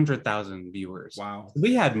 700,000 viewers. Wow.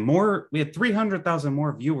 We had 300,000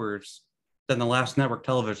 more viewers than the last network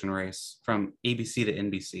television race from ABC to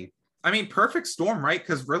NBC. I mean, perfect storm, right?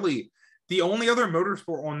 Because really, the only other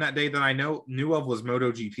motorsport on that day that I knew of was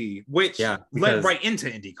MotoGP, which led right into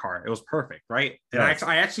IndyCar. It was perfect, right? And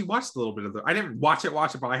I actually watched a little bit of it. I didn't watch it,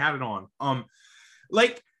 but I had it on.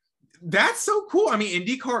 Like, that's so cool. I mean,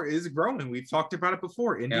 IndyCar is growing. We've talked about it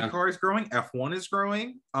before. IndyCar is growing. F1 is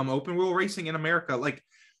growing. Open wheel racing in America. Like,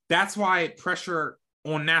 that's why pressure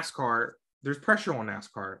on NASCAR. There's pressure on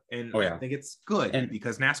NASCAR, and I think it's good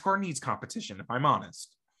because NASCAR needs competition. If I'm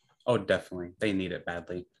honest. Oh, definitely, they need it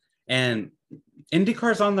badly. And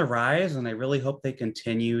IndyCar's on the rise, and I really hope they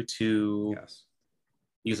continue to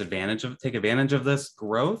take advantage of this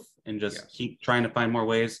growth and just keep trying to find more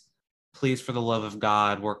ways. Please, for the love of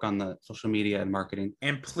God, work on the social media and marketing.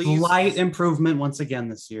 And please, slight improvement once again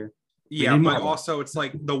this year. Yeah, but also it's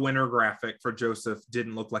like the winner graphic for Joseph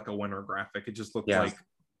didn't look like a winner graphic. It just looked like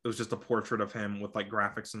it was just a portrait of him with like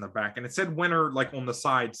graphics in the back, and it said winner like on the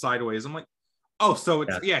side sideways. I'm like, oh, so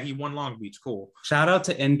it's he won Long Beach. Cool. Shout out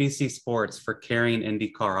to NBC Sports for carrying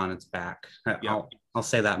IndyCar on its back. I'll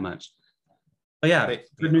say that much. But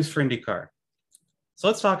good news for IndyCar. So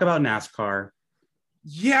let's talk about NASCAR.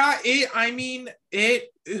 Yeah,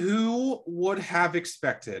 who would have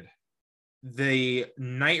expected the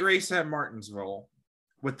night race at Martinsville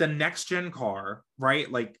with the next gen car,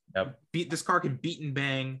 right? Like this car can beat and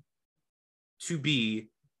bang to be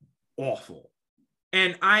awful.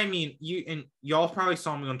 And I mean, y'all probably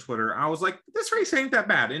saw me on Twitter. I was like, this race ain't that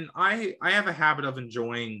bad. And I have a habit of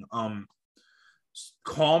enjoying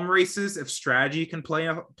calm races if strategy can play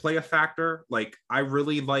a factor. Like I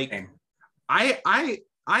really like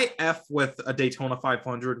I F with a Daytona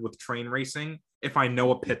 500 with train racing if I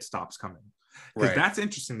know a pit stop's coming. Because that's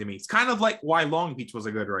interesting to me. It's kind of like why Long Beach was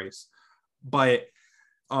a good race. But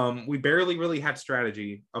we barely really had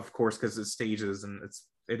strategy, of course, because it's stages and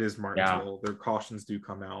it is Martinsville. Their cautions do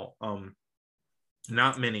come out.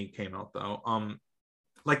 Not many came out though.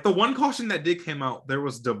 Like the one caution that did come out, there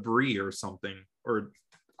was debris or something.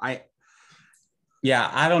 I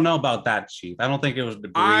don't know about that, Chief. I don't think it was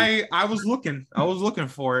debris. I was looking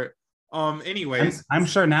for it. Anyways, I'm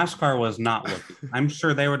sure NASCAR was not looking. I'm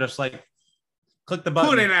sure they were just like, click the button.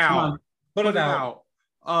 Put it out. Put it out.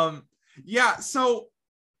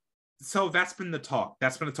 So that's been the talk.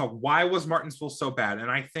 Why was Martinsville so bad? And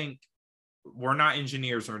I think we're not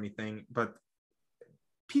engineers or anything, but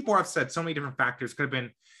people have said so many different factors. Could have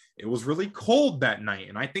been it was really cold that night.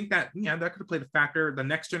 And I think that, that could have played a factor. The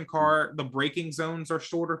next gen car, the braking zones are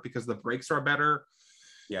shorter because the brakes are better.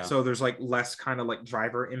 Yeah. So there's like less kind of like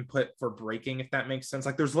driver input for braking, if that makes sense.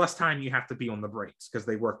 Like there's less time you have to be on the brakes because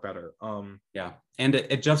they work better. And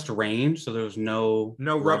it just rained, so there was no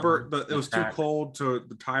rubber, but it was too cold, so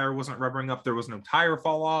the tire wasn't rubbering up. There was no tire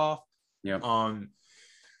fall off.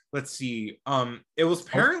 Let's see. It was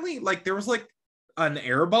apparently like there was like an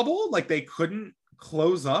air bubble, like they couldn't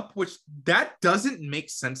close up, which that doesn't make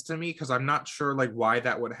sense to me because I'm not sure like why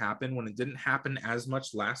that would happen when it didn't happen as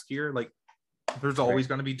much last year. Like there's always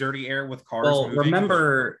going to be dirty air with cars. Well,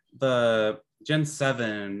 remember the Gen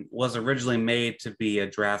 7 was originally made to be a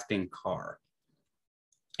drafting car.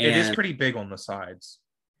 It is pretty big on the sides.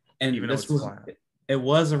 And even though it's flat. It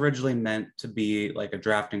was originally meant to be like a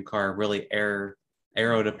drafting car, really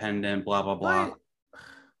aero dependent, blah, blah, blah.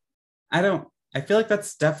 I feel like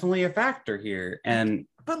that's definitely a factor here.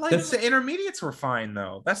 But the intermediates were fine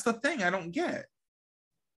though. That's the thing I don't get.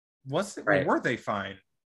 Were they fine?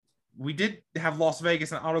 We did have Las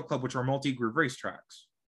Vegas and Auto Club, which are multi-groove racetracks.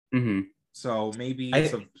 Mm-hmm. So maybe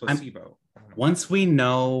it's a placebo. Once we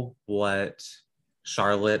know what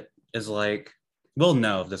Charlotte is like, we'll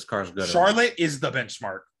know if this car's good. Charlotte is the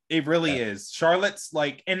benchmark. It really is. Charlotte's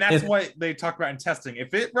like, and that's what they talk about in testing.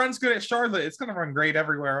 If it runs good at Charlotte, it's going to run great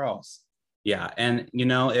everywhere else. Yeah. And,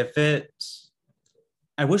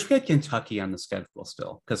 I wish we had Kentucky on the schedule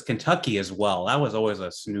still, because Kentucky as well. That was always a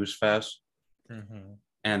snooze fest. Mm-hmm.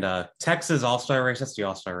 And Texas All-Star race, that's the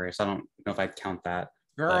All-Star race. I don't know if I'd count that.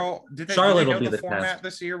 Girl, Charlotte will be the format test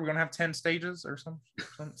this year? We're going to have 10 stages or some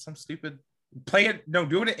stupid... Play it. No,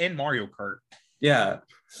 do it in Mario Kart. Yeah.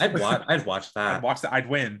 I'd watch that. I'd watch that. I'd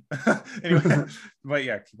win. Anyway, but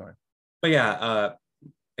yeah, keep going. But yeah,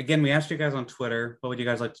 again, we asked you guys on Twitter, what would you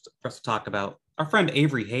guys like for us to talk about? Our friend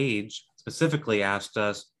Avery Hage specifically asked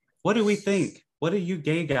us, what do we think? What do you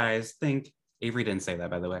gay guys think? Avery didn't say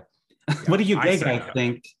that, by the way. What do you gay guys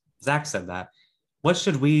think? Zach said that. What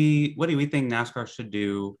do we think NASCAR should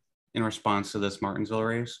do in response to this Martinsville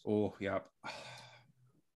race? Oh, yep.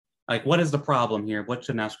 Like, what is the problem here? What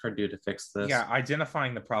should NASCAR do to fix this? Yeah,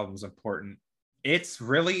 identifying the problem is important. It's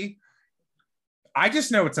really, I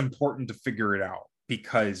just know it's important to figure it out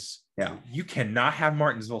because you cannot have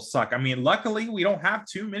Martinsville suck. I mean, luckily, we don't have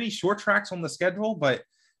too many short tracks on the schedule, but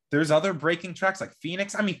there's other breaking tracks like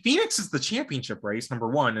Phoenix. I mean, Phoenix is the championship race, number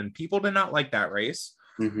one, and people did not like that race.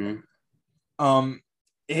 Mm-hmm. And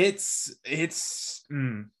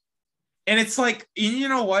it's like, you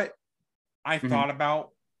know what I thought about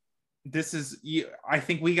this is, I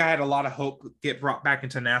think we had a lot of hope get brought back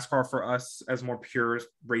into NASCAR for us as more pure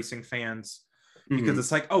racing fans, because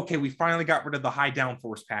it's like, okay, we finally got rid of the high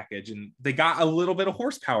downforce package and they got a little bit of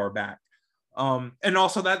horsepower back. And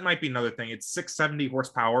also that might be another thing. It's 670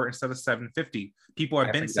 horsepower instead of 750. People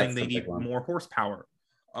have been saying they need more horsepower,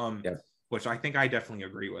 which I think I definitely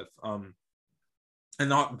agree with. And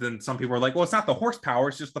then some people are like, well, it's not the horsepower.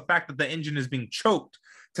 It's just the fact that the engine is being choked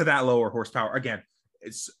to that lower horsepower. Again,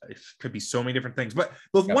 it could be so many different things. But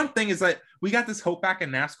the one thing is that we got this hope back in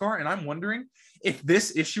NASCAR. And I'm wondering if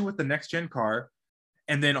this issue with the next gen car,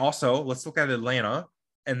 and then also let's look at Atlanta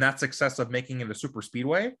and that success of making it a super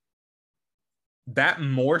speedway, that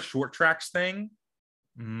more short tracks thing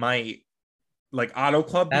might, like Auto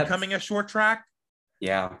Club becoming a short track.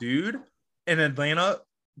 Yeah. Dude, in Atlanta,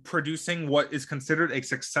 producing what is considered a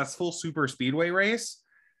successful super speedway race.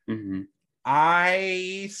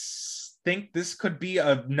 I think this could be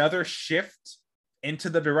another shift into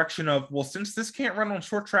the direction of, well, since this can't run on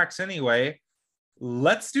short tracks anyway,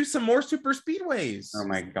 let's do some more super speedways. Oh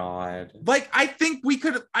my God. Like, I think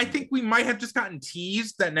we might have just gotten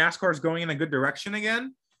teased that NASCAR is going in a good direction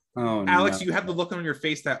again. Oh, Alex, you have the look on your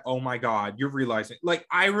face that, oh my God, you're realizing, like,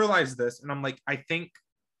 I realized this and I'm like, I think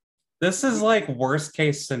this is like worst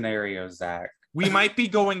case scenario, Zach. We might be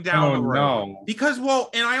going down the road. No. Because, well,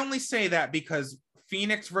 and I only say that because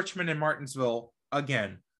Phoenix, Richmond, and Martinsville,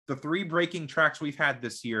 again, the three breaking tracks we've had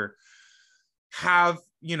this year have,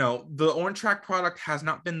 the on-track product has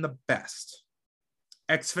not been the best.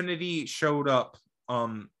 Xfinity showed up.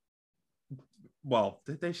 Well,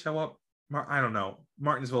 did they show up? I don't know.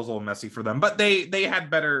 Martinsville's a little messy for them, but they had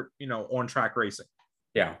better, on-track racing.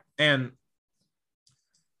 Yeah. And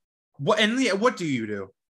what do you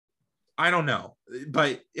do? I don't know,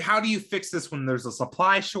 but how do you fix this when there's a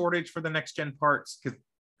supply shortage for the next gen parts?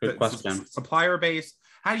 Good question. Supplier base.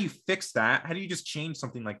 How do you fix that? How do you just change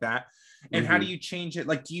something like that? And how do you change it?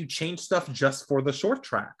 Like, do you change stuff just for the short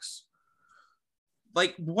tracks?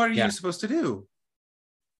 Like, what are you supposed to do?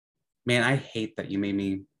 Man, I hate that you made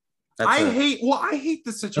me. I hate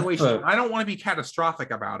the situation. I don't want to be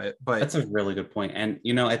catastrophic about it, but that's a really good point. And,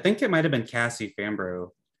 I think it might have been Cassie Fambro,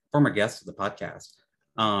 former guest of the podcast.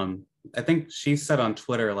 I think she said on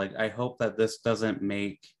Twitter, like, I hope that this doesn't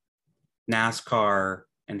make NASCAR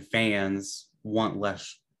and fans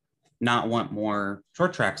not want more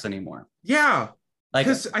short tracks anymore. Yeah. Like,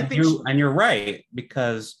 and you're right,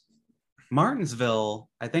 because Martinsville,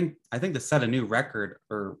 I think to set a new record,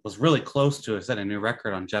 or was really close to set a new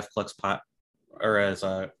record on Jeff Gluck's poll.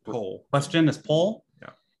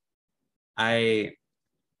 Yeah.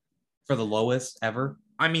 For the lowest ever.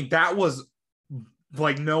 I mean, that was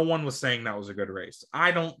like, no one was saying that was a good race.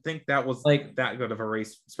 I don't think that was like that good of a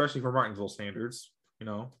race, especially for Martinsville standards,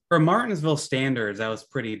 For Martinsville standards, that was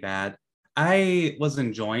pretty bad. I was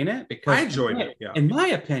enjoying it because I enjoyed it. Yeah. In my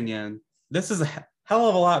opinion, this is a hell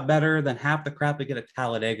of a lot better than half the crap we get at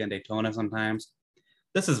Talladega and Daytona sometimes.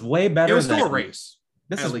 This is way better. It was still a race.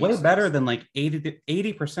 This is way better than like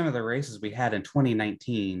 80% of the races we had in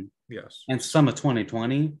 2019. Yes. And some of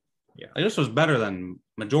 2020. Yeah. Like, this was better than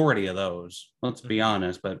majority of those. Let's be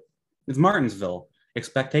honest, but it's Martinsville.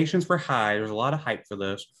 Expectations were high. There's a lot of hype for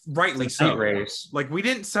this. Rightly so. Race. Like, we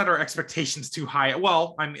didn't set our expectations too high.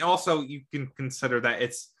 Well, I mean, also you can consider that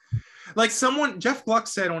it's like Jeff Gluck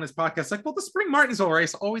said on his podcast, like, well, the spring Martinsville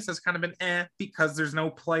race always has kind of been because there's no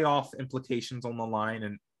playoff implications on the line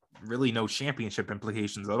and really no championship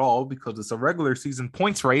implications at all because it's a regular season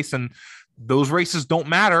points race and those races don't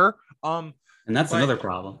matter. And that's another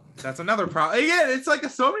problem. That's another problem. Yeah, it's like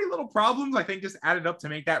so many little problems, I think, just added up to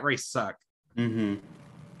make that race suck.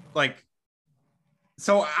 Like,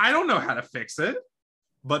 so I don't know how to fix it,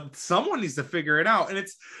 but someone needs to figure it out.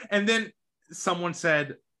 And then someone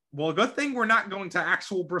said, well, good thing we're not going to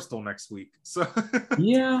actual Bristol next week. So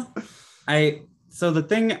yeah. So the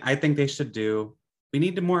thing I think they should do, we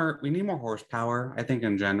need more horsepower, I think,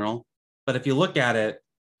 in general. But if you look at it,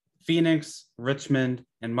 Phoenix, Richmond,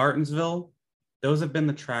 and Martinsville, those have been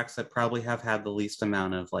the tracks that probably have had the least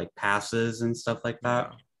amount of like passes and stuff like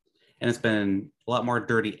that. and it's been a lot more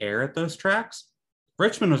dirty air at those tracks.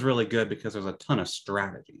 Richmond was really good because there's a ton of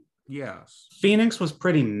strategy. Yes. Phoenix was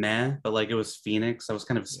pretty meh, but like it was Phoenix. That was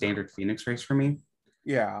kind of a standard Phoenix race for me.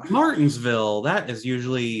 Yeah. Martinsville, that is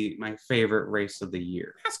usually my favorite race of the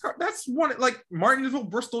year. That's one, like Martinsville,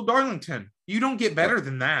 Bristol, Darlington. You don't get better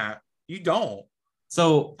than that. You don't.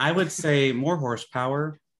 So I would say more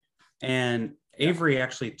horsepower. And Avery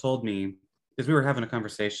actually told me, because we were having a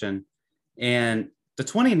conversation, and the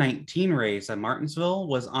 2019 race at Martinsville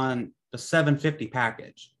was on the 750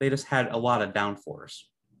 package. They just had a lot of downforce.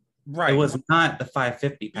 Right. It was not the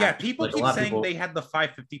 550 package. Yeah, people keep saying they had the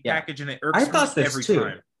 550 package, and it irks me every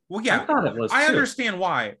time. Well, yeah, I thought it was. I understand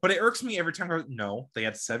why, but it irks me every time. No, they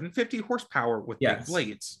had 750 horsepower with big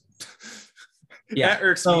blades. Yeah, that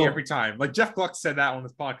irks me every time. Like Jeff Gluck said that on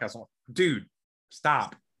his podcast. I'm like, dude,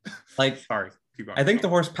 stop. Like, sorry. Keep going. I think the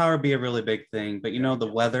horsepower would be a really big thing, but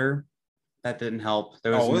the weather that didn't help. It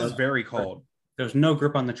was very cold. There was no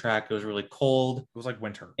grip on the track. It was really cold. It was like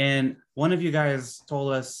winter. And one of you guys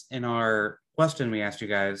told us in our question we asked you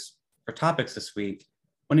guys for topics this week,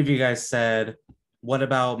 one of you guys said, what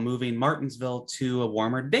about moving Martinsville to a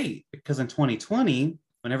warmer date? Because in 2020,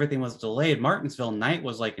 when everything was delayed, Martinsville night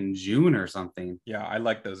was like in June or something. Yeah, I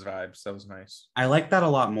like those vibes. That was nice. I like that a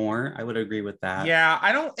lot more. I would agree with that. Yeah,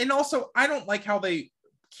 I don't like how they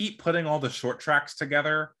keep putting all the short tracks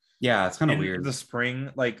together. Yeah, it's kind of weird. The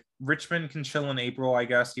spring, like Richmond can chill in April, I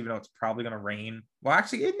guess, even though it's probably going to rain. Well,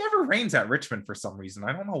 actually, it never rains at Richmond for some reason.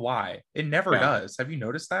 I don't know why. It never does. Have you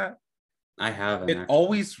noticed that? I haven't. It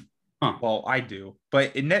always, well, I do,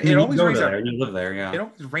 but it always rains there. You live there, yeah. It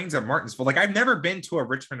always rains at Martinsville. Like I've never been to a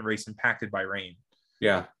Richmond race impacted by rain.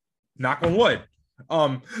 Yeah. Knock on wood.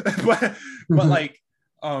 But like,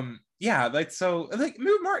 yeah, like so, like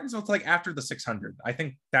move Martinsville to like after the 600. I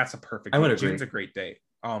think that's a perfect. I would agree. June's a great date.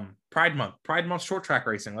 Pride month short track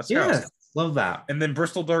racing. Let's go. Love that. And then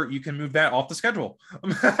Bristol Dirt, you can move that off the schedule.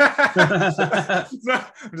 No,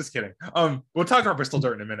 I'm just kidding. We'll talk about Bristol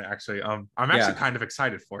Dirt in a minute. Actually, I'm actually kind of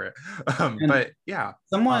excited for it. But yeah,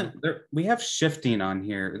 we have shifting on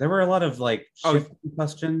here. There were a lot of like shifting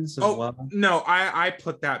questions as well. No, I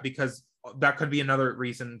put that because that could be another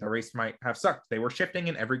reason the race might have sucked. They were shifting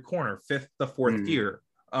in every corner, fifth to fourth gear,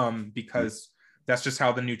 because that's just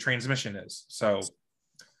how the new transmission is. So.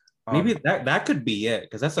 Maybe that could be it,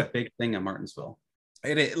 because that's a big thing at Martinsville.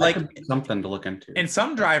 It is like something to look into. And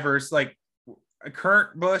some drivers, like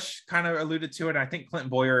Kurt Busch, kind of alluded to it. I think Clinton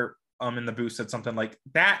Boyer, in the booth said something like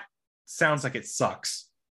that. Sounds like it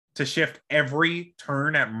sucks to shift every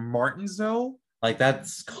turn at Martinsville. Like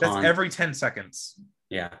that's every 10 seconds.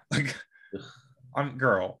 Yeah. Like,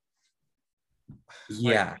 girl.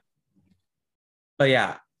 Yeah. Like, but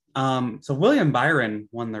yeah. So William Byron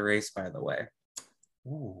won the race, by the way.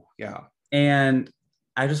 Ooh, yeah. And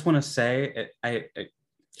I just want to say, it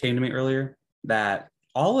came to me earlier that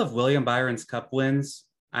all of William Byron's Cup wins,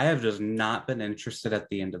 I have just not been interested at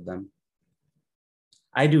the end of them.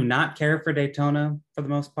 I do not care for Daytona for the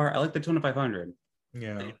most part. I like Daytona 500.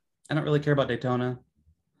 Yeah. I don't really care about Daytona.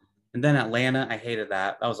 And then Atlanta, I hated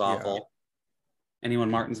that. That was awful. Yeah. Anyone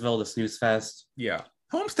Martinsville, the snooze fest. Yeah.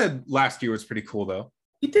 Homestead last year was pretty cool, though.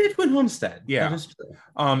 He did win Homestead. Yeah.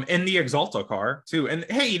 In the Exalta car too. And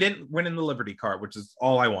hey, he didn't win in the Liberty car, which is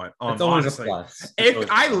all I want. Honestly,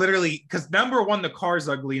 because number one, the car's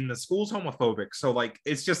ugly and the school's homophobic. So like,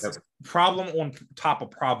 it's just problem on top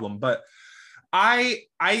of problem. But I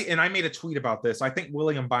made a tweet about this. I think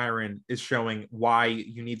William Byron is showing why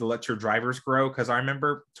you need to let your drivers grow. Because I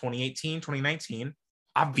remember 2018, 2019,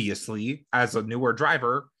 obviously as a newer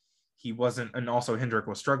driver, he wasn't, and also Hendrick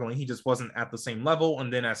was struggling. He just wasn't at the same level.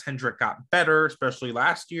 And then as Hendrick got better, especially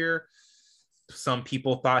last year, some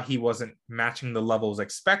people thought he wasn't matching the levels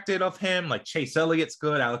expected of him. Like Chase Elliott's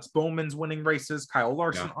good, Alex Bowman's winning races, Kyle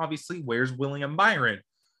Larson, obviously. Where's William Byron?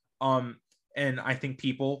 And I think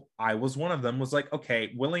I was one of them, was like,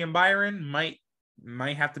 okay, William Byron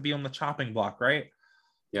might have to be on the chopping block, right?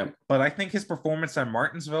 Yeah. But I think his performance at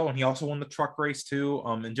Martinsville, and he also won the truck race too,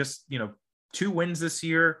 and just 2 wins this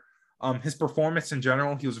year. His performance in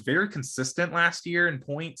general, he was very consistent last year in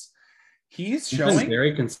points. He's showing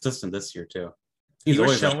very consistent this year too. He's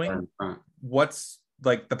always showing what's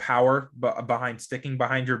like the power behind sticking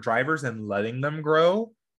behind your drivers and letting them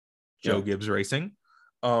grow. Joe Gibbs Racing,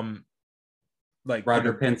 like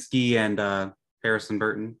Roger Penske and Harrison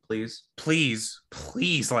Burton, please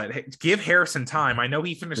give Harrison time. I know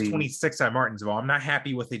he finished 26th at Martinsville. I'm not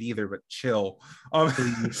happy with it either, but chill.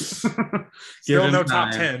 Still no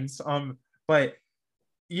top 10s. But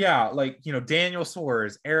yeah, like Daniel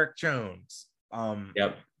Suarez, Eric Jones.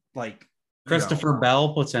 Like Christopher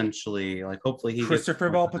Bell potentially, like hopefully he Christopher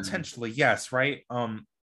Bell potentially, yes, right. And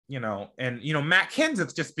Matt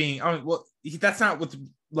Kenseth's just being that's not what's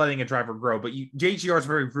letting a driver grow, but JGR is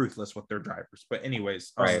very ruthless with their drivers. But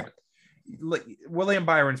anyways, right. William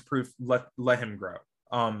Byron's proof let him grow.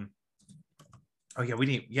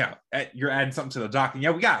 You're adding something to the doc,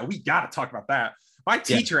 and we got to talk about that. My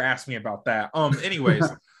teacher asked me about that. Anyways,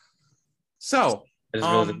 so I just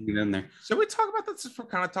realized it in there. Should we talk about this? We're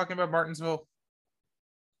kind of talking about Martinsville.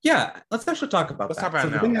 Yeah, let's actually talk about that. Talk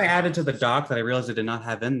about the thing I added to the doc that I realized I did not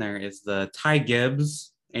have in there is the Ty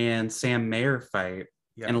Gibbs and Sam Mayer fight.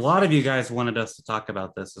 Yes. And a lot of you guys wanted us to talk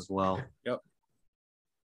about this as well. Yep.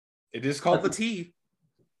 It is called the T.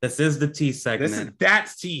 This is the T segment.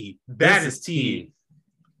 That's T. That is T.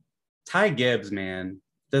 Ty Gibbs, man,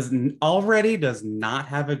 does not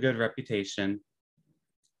have a good reputation.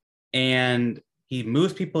 And he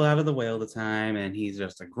moves people out of the way all the time, and he's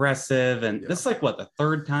just aggressive. And this is like the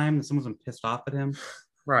third time that someone's been pissed off at him.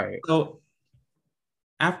 Right. So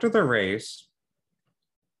after the race,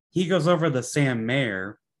 he goes over the Sam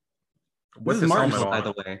Mayer. This is Martinsville, by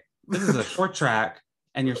the way. This is a short track,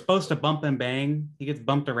 and you're supposed to bump and bang. He gets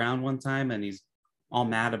bumped around one time, and he's all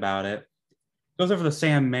mad about it. Goes over the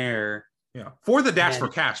Sam Mayer. Yeah, for the dash for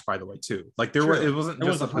cash, by the way, too. Like it wasn't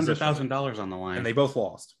just $100,000 on the line, and they both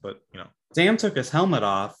lost. But Sam took his helmet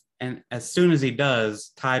off, and as soon as he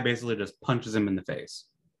does, Ty basically just punches him in the face.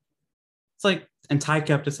 It's like, and Ty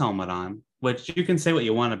kept his helmet on, which you can say what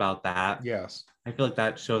you want about that. Yes. I feel like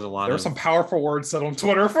that shows a lot. There were some powerful words said on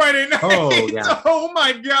Twitter Friday night. Oh, yeah. Oh,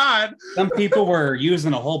 my God. Some people were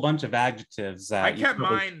using a whole bunch of adjectives. I kept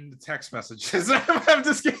mine in the text messages. I'm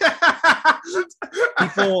just kidding.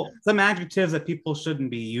 Some adjectives that people shouldn't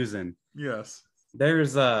be using. Yes.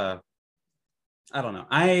 There's I don't know.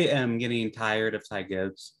 I am getting tired of Ty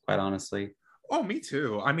Gibbs, quite honestly. Oh, me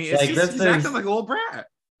too. I mean, he's acting like a little brat,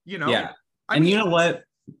 Yeah. You know what?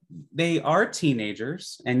 They are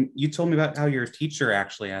teenagers, and you told me about how your teacher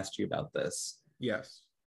actually asked you about this. Yes.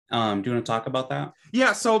 Do you want to talk about that?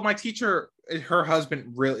 Yeah. So my teacher, her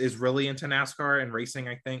husband is really into NASCAR and racing,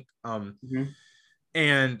 I think.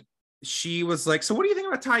 And she was like, "So what do you think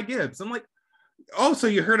about Ty Gibbs?" I'm like, "Oh, so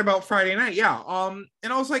you heard about Friday night?" Yeah.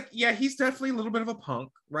 And I was like, "Yeah, he's definitely a little bit of a punk,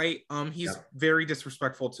 right? He's very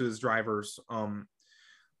disrespectful to his drivers. And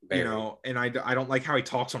I don't like how he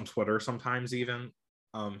talks on Twitter sometimes even.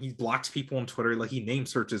 He blocks people on Twitter, like he name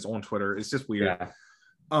searches on Twitter. It's just weird.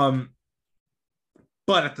 Yeah.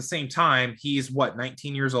 But at the same time, he's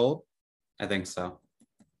 19 years old? I think so.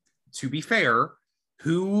 To be fair,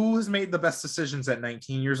 who has made the best decisions at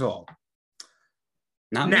 19 years old?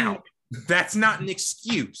 Not now. Me. That's not an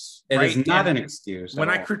excuse. It is not an excuse. When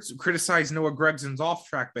I criticize Noah Gregson's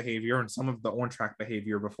off-track behavior and some of the on-track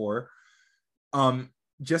behavior before,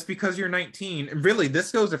 just because you're 19, and really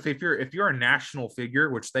this goes if you're a national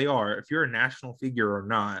figure, which they are, if you're a national figure or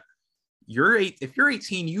not, if you're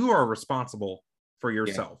 18, you are responsible for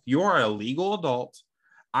yourself. Yeah. You are a legal adult.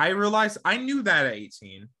 I realized I knew that at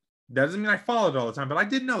 18. That doesn't mean I followed it all the time, but I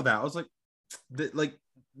did know that. I was like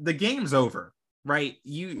the game's over, right?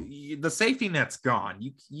 You the safety net's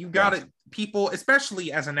gone. You got it. People,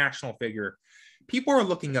 especially as a national figure, people are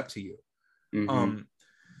looking up to you.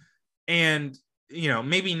 And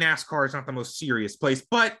maybe NASCAR is not the most serious place,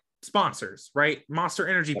 but sponsors, right? Monster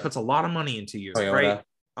Energy puts a lot of money into you, right?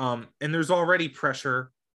 And there's already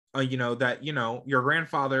pressure, that, your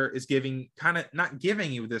grandfather is not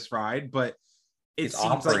giving you this ride, but it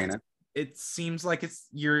seems like it's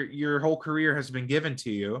your whole career has been given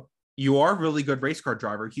to you. You are a really good race car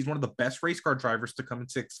driver. He's one of the best race car drivers to come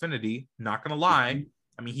into Xfinity. Not going to lie.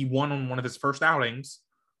 I mean, he won on one of his first outings.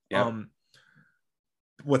 Yep.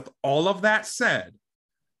 With all of that said,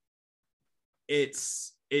 it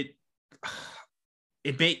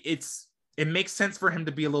makes sense for him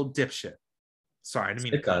to be a little dipshit. Sorry, I didn't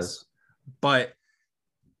mean to cuss. But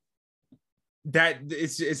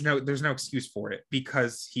there's no excuse for it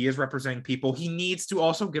because he is representing people. He needs to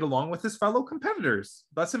also get along with his fellow competitors.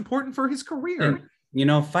 That's important for his career.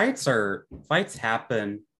 And, fights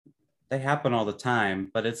happen. They happen all the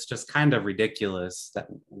time, but it's just kind of ridiculous that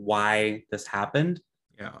why this happened.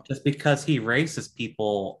 Yeah. Just because he races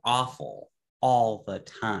people awful all the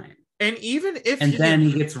time. And even if then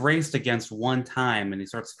he gets raced against one time and he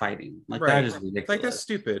starts fighting. That is ridiculous. That's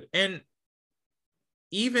stupid. And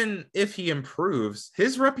even if he improves,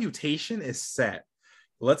 his reputation is set.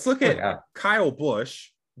 Let's look at Kyle Busch,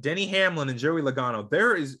 Denny Hamlin, and Joey Logano.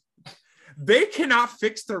 They cannot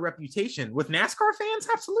fix their reputation. With NASCAR fans,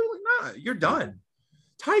 absolutely not. You're done.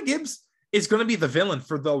 Ty Gibbs is going to be the villain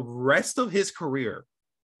for the rest of his career.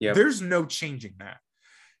 Yep. There's no changing that.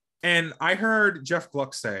 And I heard Jeff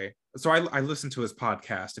Gluck say, so I listened to his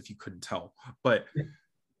podcast, if you couldn't tell, but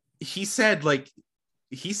he said,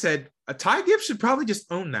 Ty Gibbs should probably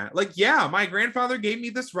just own that. Like, yeah, my grandfather gave me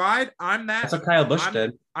this ride. I'm that. That's what Kyle Busch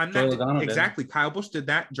did. I'm Joey that. Logano exactly. Did. Kyle Busch did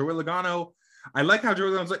that. Joey Logano. I like how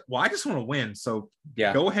Joey Logano's like, well, I just want to win. So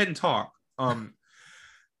yeah, go ahead and talk.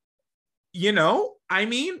 You know, I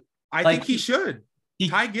mean, I think he should.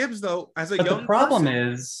 Ty Gibbs, though, as a young the problem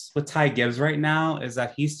is with Ty Gibbs right now is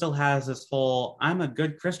that he still has this whole "I'm a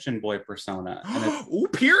good Christian boy" persona. Ooh,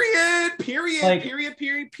 period.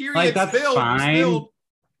 Like, that's fine.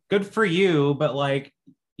 Good for you, but like,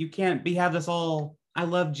 you can't have this all "I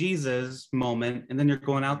love Jesus" moment, and then you're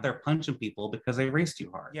going out there punching people because they raced you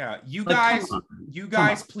hard. Yeah, you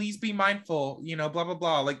guys, please be mindful. You know, blah blah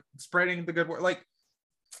blah. Like spreading the good word. Like,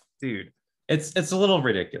 dude. It's a little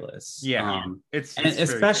ridiculous. Yeah, it's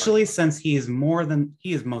especially since he is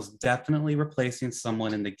most definitely replacing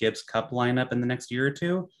someone in the Gibbs Cup lineup in the next year or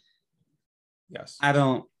two. Yes,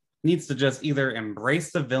 needs to just either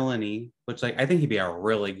embrace the villainy, which like I think he'd be a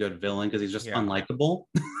really good villain because he's just unlikable.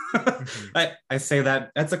 I say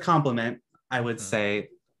that's a compliment. I would say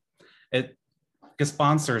it because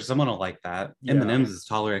sponsors someone will like that. Yeah. M&M's has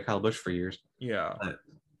tolerated Kyle Busch for years. Yeah, but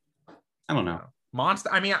I don't know.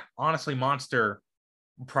 Monster. I mean, honestly, Monster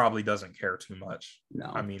probably doesn't care too much.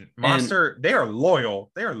 No, I mean, Monster. They are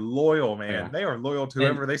loyal. They are loyal, man. Yeah. They are loyal to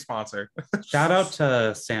whoever they sponsor. Shout out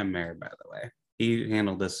to Sam Mayer, by the way. He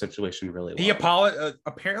handled this situation really well.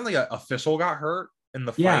 Apparently, an official got hurt in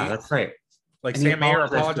the fight. Yeah, that's right. Like and Sam Mayer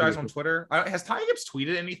apologized on Twitter. Has Ty Gibbs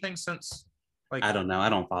tweeted anything since? Like, I don't know. I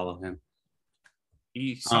don't follow him.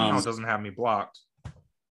 He somehow doesn't have me blocked.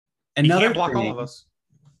 He can't block all of us.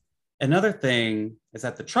 Another thing is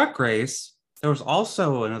at the truck race, there was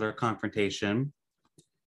also another confrontation.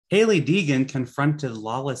 Hailie Deegan confronted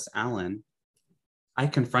Lawless Allen. I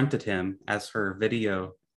confronted him, as her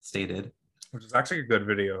video stated. Which is actually a good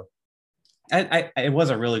video. It was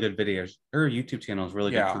a really good video. Her YouTube channel is really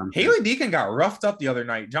good content. Hailie Deegan got roughed up the other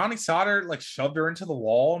night. Johnny Sauter like shoved her into the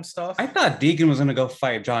wall and stuff. I thought Deegan was going to go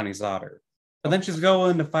fight Johnny Sauter. But then she's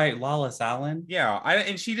going to fight Lawless Allen. Yeah,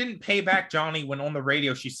 and she didn't pay back Johnny when on the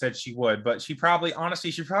radio she said she would, but she probably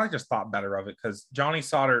just thought better of it because Johnny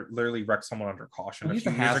Sauter literally wrecked someone under caution a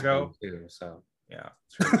few years ago. Too, so yeah,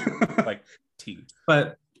 like T.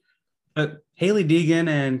 But Hailie Deegan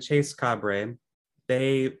and Chase Cabre,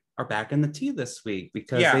 they are back in the T this week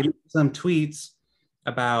because they made some tweets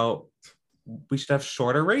about we should have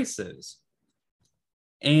shorter races.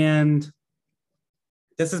 And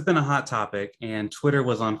this has been a hot topic, and Twitter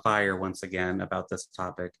was on fire once again about this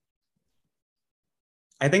topic.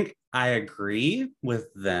 I think I agree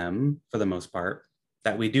with them for the most part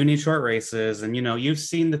that we do need short races. And, you know, you've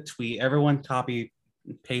seen the tweet. Everyone copy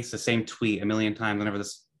paste the same tweet a million times whenever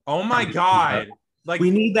this. Oh, my God. Like,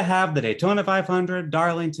 we need to have the Daytona 500,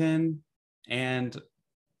 Darlington, and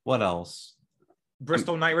what else?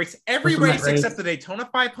 Bristol Night Race. Every race except the Daytona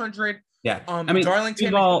 500. Yeah, I mean,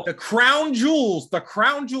 Darlington, the Crown Jewels.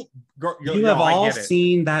 You have all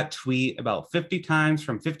seen that tweet about 50 times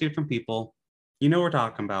from 50 different people. You know what we're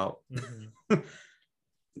talking about. Mm-hmm.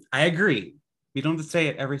 I agree. We don't have to say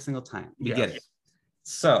it every single time. We get it.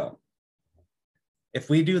 So, if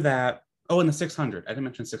we do that, and the 600. I didn't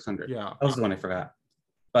mention 600. Yeah, that was the one I forgot.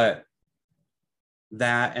 But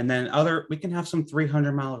that, and then we can have some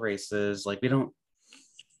 300-mile races. Like I don't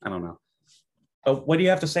know. But what do you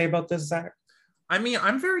have to say about this, Zach? I mean,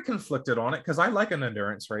 I'm very conflicted on it because I like an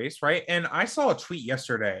endurance race, right? And I saw a tweet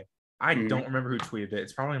yesterday. I don't remember who tweeted it.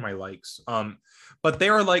 It's probably my likes. But they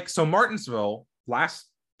were like, so Martinsville last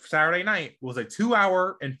Saturday night was a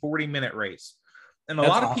 2-hour and 40-minute race. And a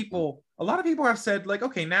lot of people have said like,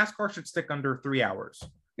 okay, NASCAR should stick under 3 hours.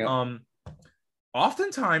 Yep.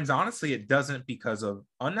 Oftentimes, honestly, it doesn't because of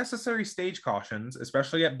unnecessary stage cautions,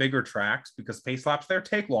 especially at bigger tracks, because pace laps there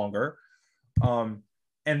take longer. And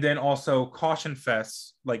then also caution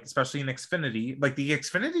fests, like especially in Xfinity, like the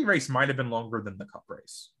Xfinity race might have been longer than the Cup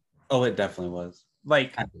race. Oh, it definitely was.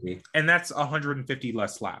 Like, and that's 150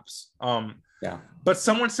 less laps. Yeah. But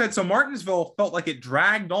someone said, so Martinsville felt like it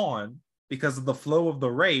dragged on because of the flow of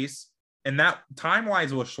the race, and that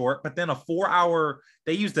time-wise was short, but then a 4-hour,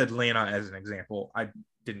 they used Atlanta as an example. I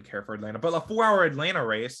didn't care for Atlanta, but a 4-hour Atlanta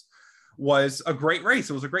race was a great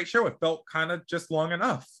race. It was a great show. It felt kind of just long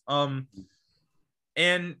enough.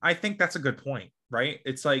 And I think that's a good point, right?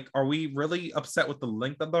 It's like, are we really upset with the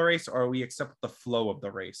length of the race, or are we upset with the flow of the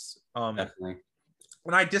race? Definitely.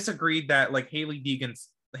 When I disagreed that, like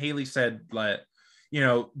Hailie said, like, you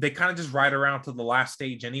know, they kind of just ride around to the last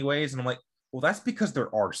stage anyways. And I'm like, Well, that's because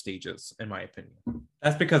there are stages, in my opinion.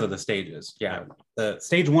 That's because of the stages. Yeah. The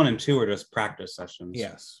stage 1 and 2 are just practice sessions.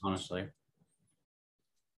 Yes. Honestly.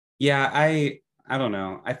 Yeah, I don't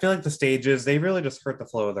know. I feel like the stages, they really just hurt the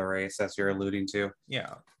flow of the race, as you're alluding to.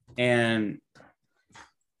 Yeah. And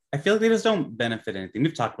I feel like they just don't benefit anything.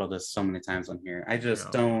 We've talked about this so many times on here. I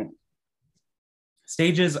just don't.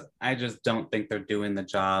 Stages, I just don't think they're doing the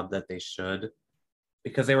job that they should,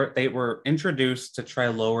 because they were introduced to try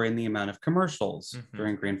lowering the amount of commercials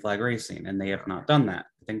during green flag racing, and they have not done that.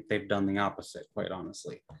 I think they've done the opposite, quite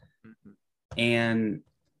honestly. And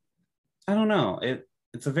I don't know.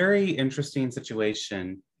 It's a very interesting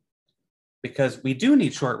situation because we do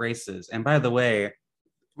need short races. And by the way,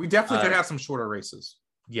 we definitely could have some shorter races.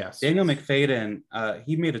 Yes. Daniel McFadden,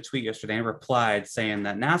 he made a tweet yesterday and replied saying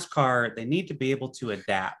that NASCAR, they need to be able to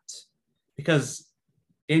adapt, because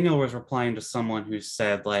Daniel was replying to someone who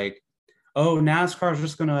said, like, oh, NASCAR is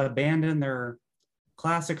just going to abandon their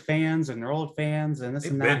classic fans and their old fans and this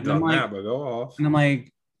and that. And I'm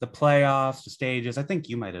like, the playoffs, the stages. I think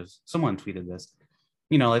you might have, someone tweeted this,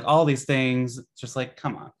 you know, like all these things, just like,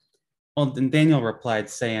 come on. Well, then Daniel replied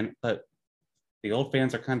saying, but the old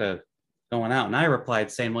fans are kind of going out. And I replied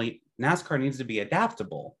saying, well, NASCAR needs to be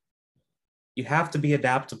adaptable. You have to be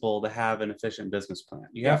adaptable to have an efficient business plan.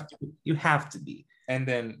 You have to be. And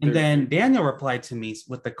then Daniel replied to me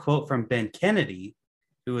with the quote from Ben Kennedy,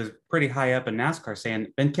 who was pretty high up in NASCAR, saying,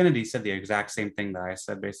 Ben Kennedy said the exact same thing that I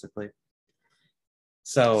said, basically.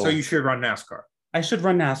 So you should run NASCAR. I should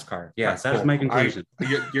run NASCAR. Yes, that was my conclusion.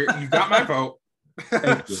 You got my vote.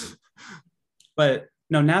 Thank you. But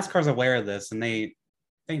no, NASCAR's aware of this, and they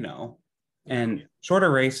know. And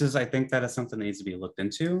shorter races, I think that is something that needs to be looked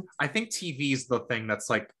into. I think TV is the thing that's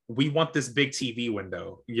like, we want this big TV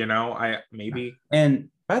window, you know, maybe. And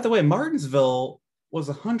by the way, Martinsville was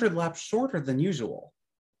 100 laps shorter than usual.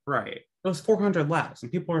 Right. It was 400 laps,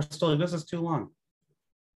 and people are still like, this is too long.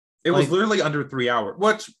 It was literally under 3 hours,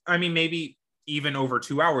 which, I mean, maybe even over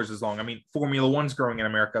 2 hours is long. I mean, Formula One's growing in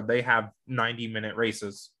America. They have 90-minute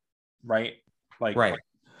races, right? Like, right.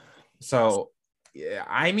 So, yeah,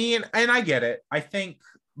 I mean, and I get it. I think,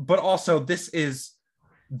 but also this is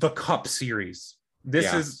the Cup Series.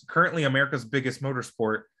 This is currently America's biggest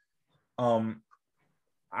motorsport.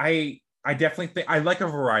 I definitely think I like a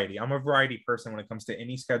variety. I'm a variety person when it comes to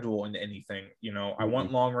any schedule and anything. You know, I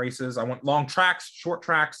want long races. I want long tracks, short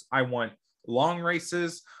tracks. I want long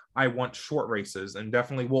races. I want short races, and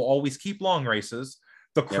definitely we'll always keep long races.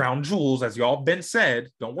 The crown jewels, as y'all been said,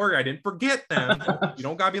 don't worry, I didn't forget them. You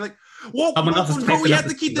don't gotta be like, whoa, we have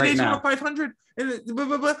to keep the Daytona 500.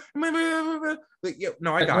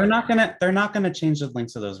 No, I got it. They're not gonna change the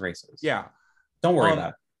lengths of those races. Yeah, don't worry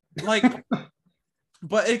about it. Like,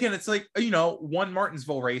 but again, it's like, you know, one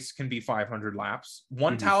Martinsville race can be 500 laps.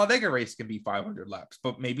 One Talladega race can be 500 laps.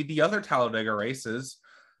 But maybe the other Talladega race is,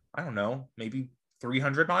 I don't know, maybe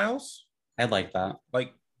 300 miles. I like that.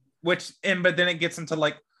 Like, but then it gets into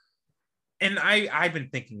like, and I've been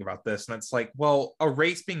thinking about this, and it's like, well, a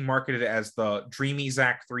race being marketed as the Dreamy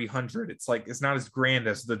Zach 300, it's like, it's not as grand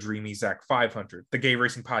as the Dreamy Zach 500, the Gay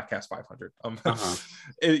Racing Podcast 500.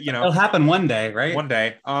 You know, it'll happen one day, right? One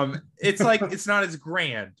day. It's like, it's not as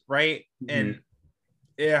grand, right? And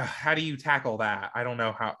yeah, how do you tackle that? I don't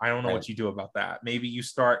know what you do about that. Maybe you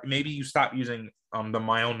stop using the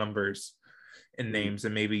mile numbers in names,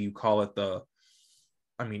 and maybe you call it the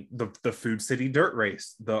Food City Dirt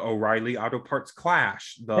Race, the O'Reilly Auto Parts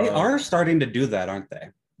Clash. They are starting to do that, aren't they?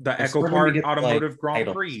 The Echo Park Automotive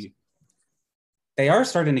Grand Prix. They are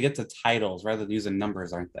starting to get to titles rather than using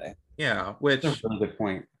numbers, aren't they? Yeah, which that's a really good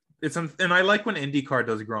point. And I like when IndyCar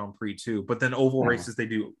does Grand Prix too, but then oval races, they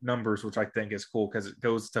do numbers, which I think is cool because it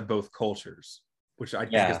goes to both cultures, which I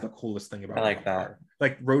think is the coolest thing about it. I like that.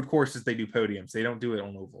 Like road courses, they do podiums. They don't do it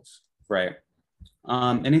on ovals. Right.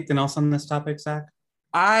 Anything else on this topic, Zach?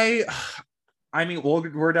 I mean,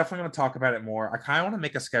 we're definitely going to talk about it more. I kind of want to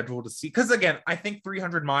make a schedule to see, because again, I think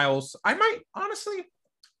 300 miles,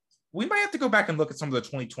 we might have to go back and look at some of the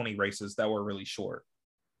 2020 races that were really short.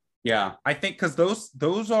 Yeah. I think because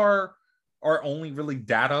those are only really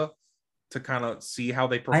data to kind of see how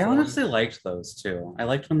they perform. I honestly liked those too. I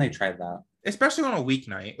liked when they tried that. Especially on a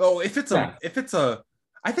weeknight. Oh, if it's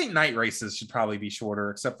I think night races should probably be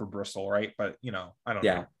shorter, except for Bristol, right? But you know, I don't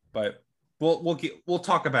know. But we'll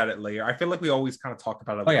talk about it later. I feel like we always kind of talk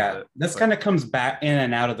about it. Oh yeah, this kind of comes back in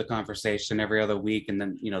and out of the conversation every other week, and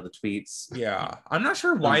then the tweets. Yeah, I'm not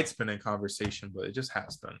sure why it's been in conversation, but it just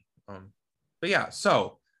has been. But yeah,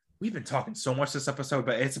 so we've been talking so much this episode,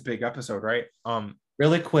 but it's a big episode, right?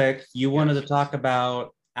 Really quick, you wanted to talk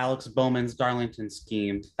about Alex Bowman's Darlington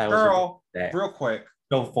scheme. Girl, real quick,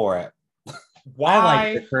 go for it. Why? I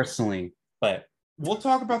like it personally, but we'll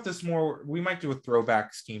talk about this more. We might do a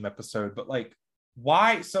throwback scheme episode, but like,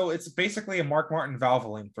 why? So it's basically a Mark Martin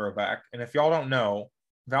Valvoline throwback. And if y'all don't know,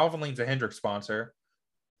 Valvoline's a Hendrick sponsor.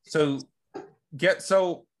 So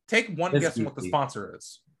take one guess on what the sponsor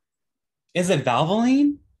is. Is it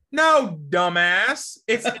Valvoline? No, dumbass.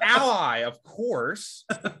 It's Ally, of course.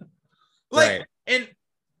 Right. And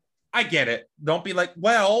I get it. Don't be like,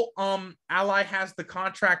 well, Ally has the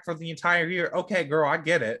contract for the entire year. Okay, girl, I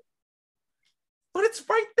get it. But it's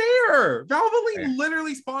right there. Valvoline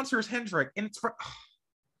literally sponsors Hendrick, and it's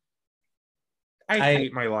I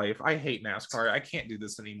hate my life. I hate NASCAR. I can't do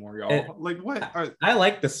this anymore, y'all. What? I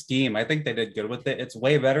like the scheme. I think they did good with it. It's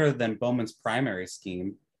way better than Bowman's primary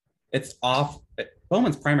scheme. It's off.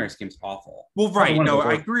 Bowman's primary scheme's awful. Well, right. No,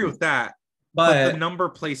 I agree with that. But the number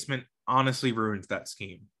placement honestly ruins that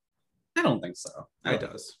scheme. I don't think so. It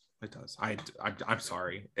does. I'm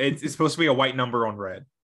sorry. It's supposed to be a white number on red.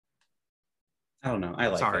 I don't know. I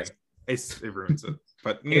like it. It ruins it.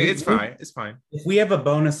 But it's fine. It's fine. If we have a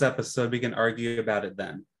bonus episode, we can argue about it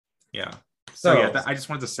then. Yeah. So yeah, I just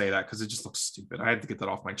wanted to say that because it just looks stupid. I had to get that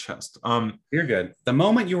off my chest. You're good. The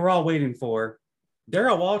moment you were all waiting for,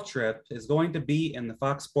 Darrell Waltrip is going to be in the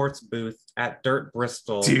Fox Sports booth at Dirt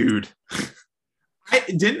Bristol. Dude.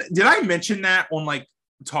 Did I mention that on like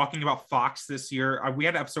talking about Fox this year? We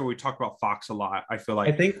had an episode where we talked about Fox a lot. I feel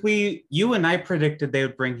like I think you and I predicted they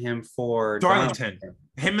would bring him for Darlington.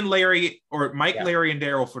 Him and Larry, or Mike, Larry, and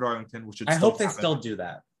Darrell for Darlington, which I hope they still do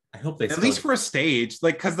that. I hope they at least for a stage,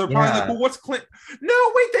 like because they're probably like, well, what's Clint?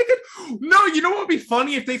 No, wait, they could. No, you know what would be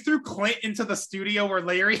funny if they threw Clint into the studio where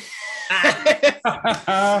Larry.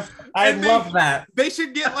 I love that. They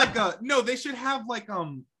should get like they should have like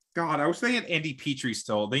God, I was thinking Andy Petrie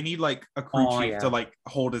still. They need like a crew chief to like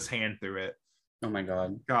hold his hand through it. Oh my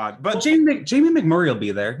God. But well, Jamie McMurray will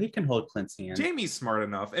be there. He can hold Clint's hand. Jamie's smart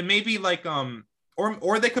enough, and maybe like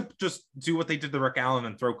or they could just do what they did to Rick Allen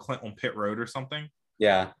and throw Clint on pit road or something.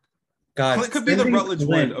 Yeah. God, Clint could be the Rutledge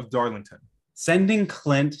Wood of Darlington. Sending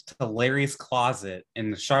Clint to Larry's closet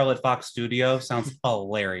in the Charlotte Fox studio sounds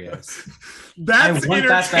hilarious. That's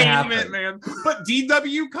entertainment, man. But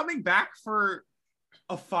DW coming back for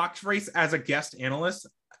a Fox race as a guest analyst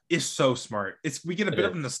is so smart. We get a bit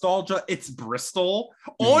of nostalgia. It's Bristol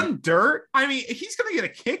on dirt. I mean, he's gonna get a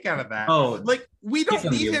kick out of that. Oh, like we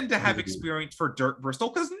don't need him to have experience for dirt Bristol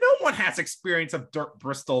because no one has experience of dirt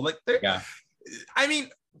Bristol. Like, I mean,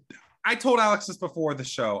 I told Alex this before the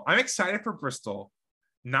show. I'm excited for Bristol,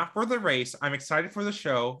 not for the race. I'm excited for the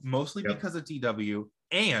show, mostly because of DW.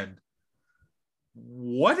 And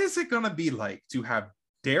what is it gonna be like to have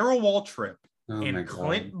Darrell Waltrip and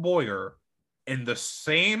Clint Boyer in the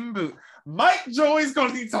same booth? Mike Joy's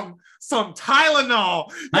gonna need some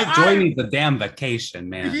Tylenol. Mike Joy needs a damn vacation,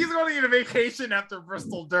 man. He's gonna need a vacation after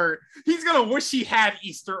Bristol Dirt. He's gonna wish he had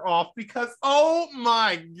Easter off because oh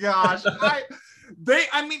my gosh.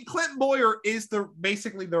 I mean, Clint Boyer is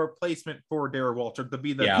basically the replacement for Darrell Waltrip to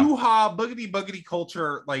be the hoo-ha boogity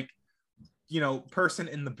culture, like, person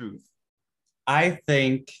in the booth. I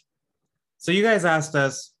think so. You guys asked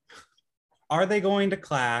us, are they going to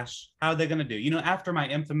clash? How are they going to do? After my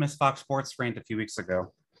infamous Fox Sports rant a few weeks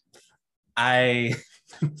ago,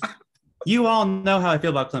 you all know how I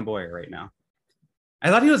feel about Clint Boyer right now. I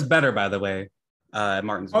thought he was better, by the way, at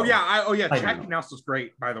Martinsville. Oh yeah. Chad Knaus was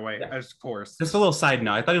great, by the way, of course. Just a little side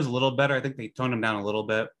note. I thought he was a little better. I think they toned him down a little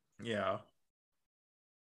bit. Yeah.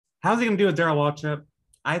 How's he going to do with Darrell Waltrip?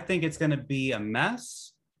 I think it's going to be a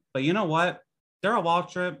mess. But you know what? Darrell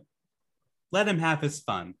Waltrip, let him have his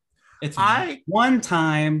fun. It's one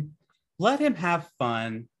time. Let him have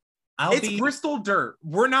fun. It's Bristol Dirt.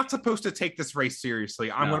 We're not supposed to take this race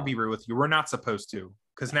seriously. I'm going to be real with you. We're not supposed to,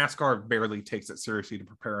 because NASCAR barely takes it seriously to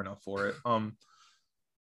prepare enough for it.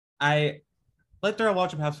 I let Darrell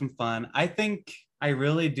Waltrip have some fun. I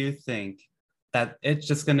really do think that it's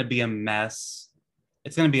just going to be a mess.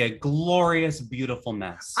 It's going to be a glorious, beautiful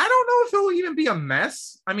mess. I don't know if it will even be a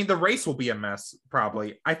mess. I mean, the race will be a mess,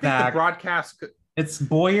 probably. I think the broadcast could... It's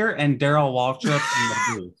Boyer and Darrell Waltrip in the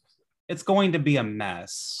booth. It's going to be a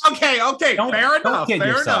mess. Okay. Fair enough.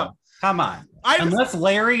 Come on. Unless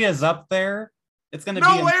Larry is up there, it's going to be...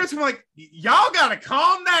 No, Larry's like, y'all got to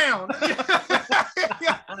calm down.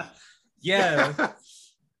 Yeah.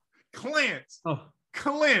 Clint. Oh.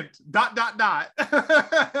 Clint. ...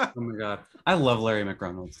 Oh my God. I love Larry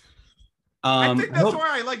McReynolds. I think that's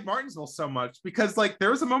why I like Martinsville so much, because like there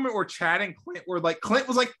was a moment where Chad and Clint were like, Clint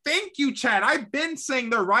was like, thank you, Chad. I've been saying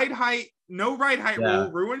the no ride height rule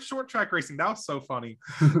ruins short track racing. That was so funny.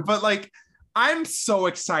 But like, I'm so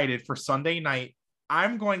excited for Sunday night.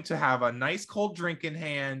 I'm going to have a nice cold drink in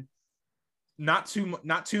hand, Not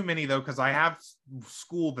too many though, because I have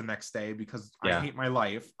school the next day because I hate my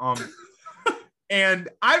life. And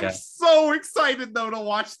I'm so excited though to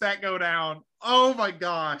watch that go down. Oh my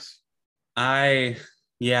gosh. I'm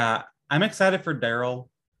excited for Daryl.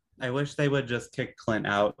 I wish they would just kick Clint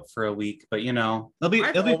out for a week, but it'll be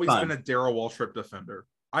always fun. been a Daryl Waltrip defender.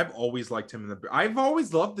 I've always liked him I've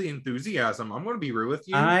always loved the enthusiasm. I'm going to be real with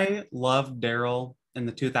you. I loved Daryl in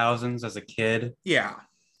the 2000s as a kid. Yeah.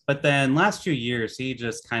 But then last few years, he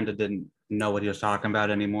just kind of didn't know what he was talking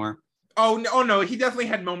about anymore. Oh no, he definitely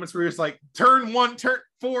had moments where he was like, turn 1, turn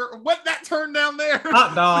 4, what that turn down there?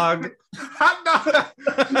 Hot dog. Hot dog.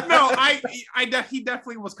 No, he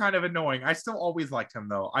definitely was kind of annoying. I still always liked him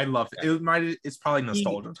though. I loved it. It's probably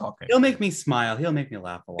nostalgia talking. He'll make me smile. He'll make me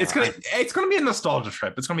laugh a lot. It's gonna be a nostalgia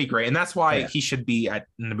trip. It's gonna be great, and that's why he should be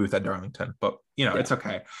in the booth at Darlington. But it's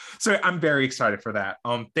okay. So I'm very excited for that.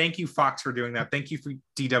 Thank you, Fox, for doing that. Thank you for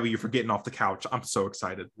DW for getting off the couch. I'm so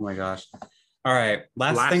excited. Oh my gosh. All right.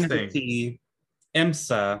 Last thing.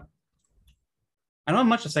 IMSA. I don't have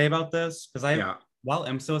much to say about this because while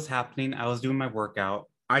IMSA was happening, I was doing my workout.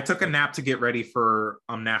 I took a nap to get ready for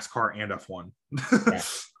NASCAR and F1.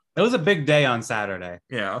 It was a big day on Saturday.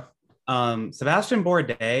 Yeah. Sebastian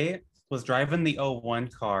Bourdais was driving the 01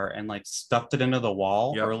 car and stuffed it into the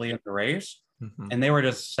wall early in the race. Mm-hmm. And they were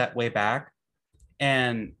just set way back.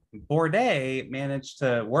 And Bourdais managed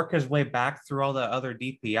to work his way back through all the other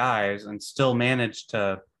DPIs and still managed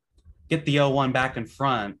to get the 01 back in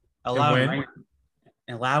front, allowing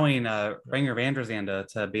Renger van der Zande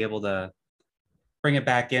to be able to bring it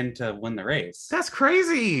back in to win the race. That's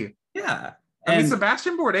crazy. Yeah. I mean,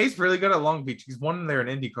 Sebastian Bourdais is really good at Long Beach. He's won there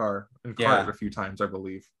in IndyCar and CART a few times, I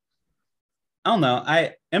believe. I don't know.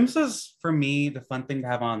 IMSA's, for me, the fun thing to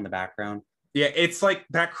have on in the background. Yeah, it's like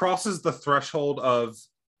that crosses the threshold of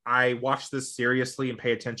I watch this seriously and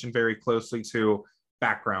pay attention very closely to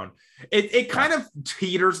background. It kind of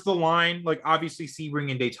teeters the line. Like, obviously,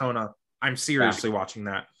 Sebring and Daytona, I'm seriously watching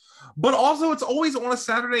that. But also, it's always on a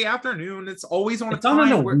Saturday afternoon. It's always on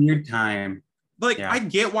a weird time. Like, I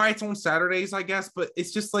get why it's on Saturdays, I guess, but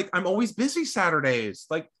it's just like I'm always busy Saturdays.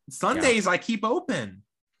 Like, Sundays, I keep open.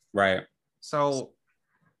 Right. So,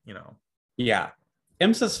 Yeah.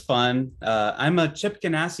 IMSA's fun. I'm a Chip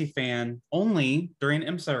Ganassi fan only during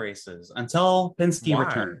IMSA races until Penske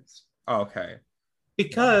returns. Oh, okay.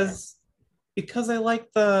 Because I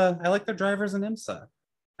like the drivers in IMSA.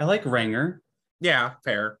 I like Renger. Yeah,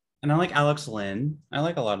 fair. And I like Alex Lynn. I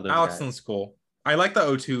like a lot of those Alex guys. Lynn's cool. I like the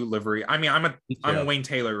O2 livery. I mean, I'm a Wayne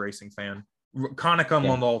Taylor racing fan. Konica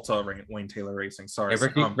Montalta, Wayne Taylor racing. Sorry.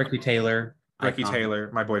 Ricky Taylor. Ricky Taylor,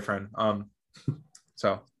 my boyfriend.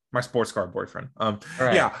 So my sports car boyfriend.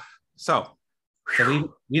 Right. Yeah. So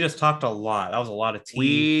we just talked a lot. That was a lot of tea.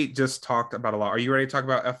 We just talked about a lot. Are you ready to talk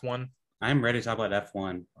about F1? I'm ready to talk about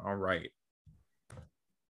F1. All right.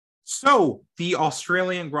 So the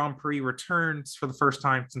Australian Grand Prix returns for the first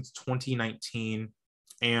time since 2019,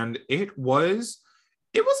 and it was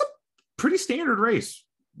a pretty standard race.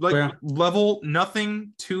 Level,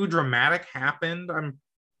 nothing too dramatic happened. I'm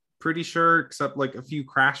pretty sure, except like a few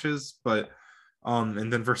crashes, but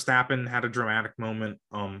and then Verstappen had a dramatic moment.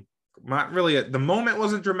 Not really. The moment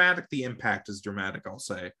wasn't dramatic. The impact is dramatic, I'll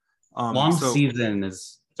say.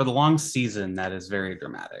 For the long season, that is very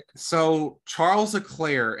dramatic. So Charles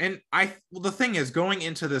Leclerc, and the thing is, going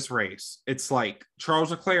into this race, it's like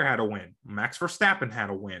Charles Leclerc had a win, Max Verstappen had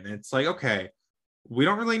a win. And it's like, okay, we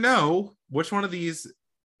don't really know which one of these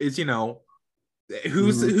is,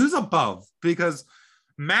 who's above, because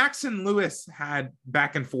Max and Lewis had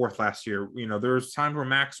back and forth last year. There was times where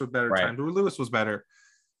Max was better, times where Lewis was better.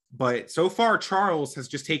 But so far, Charles has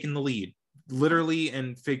just taken the lead. Literally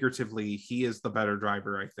and figuratively, he is the better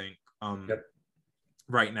driver, I think,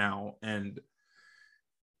 right now. And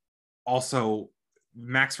also,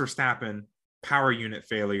 Max Verstappen, power unit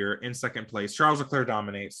failure in second place. Charles Leclerc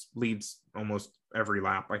dominates, leads almost every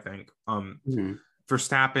lap, I think.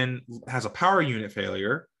 Verstappen has a power unit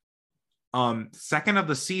failure, second of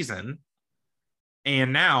the season.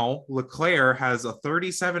 And now Leclerc has a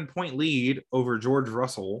 37-point lead over George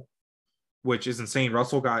Russell, which is insane.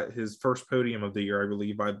 Russell got his first podium of the year, I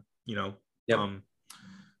believe, by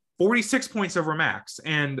 46 points over Max.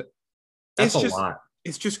 And that's a lot.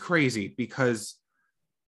 It's just crazy because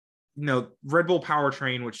Red Bull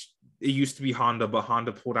powertrain, which it used to be Honda, but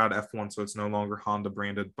Honda pulled out F1, so it's no longer Honda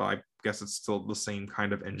branded, but I guess it's still the same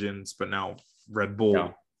kind of engines, but now Red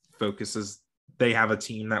Bull focuses, they have a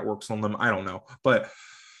team that works on them. I don't know, but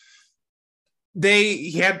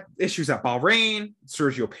he had issues at Bahrain.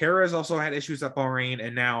 Sergio Perez also had issues at Bahrain,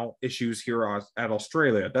 and now issues here at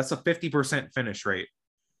Australia. That's a 50% finish rate.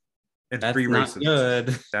 in That's 3 not races.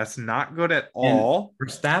 good. That's not good at all. And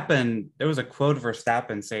Verstappen, there was a quote of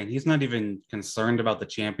Verstappen saying he's not even concerned about the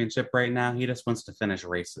championship right now. He just wants to finish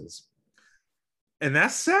races. And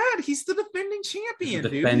that's sad. He's the defending champion,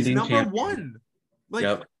 dude. He's Defending number champion. 1. Like,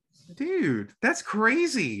 Yep. dude, that's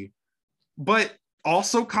crazy. But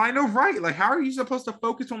also kind of right. Like, how are you supposed to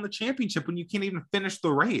focus on the championship when you can't even finish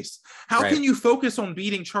the race? How can you focus on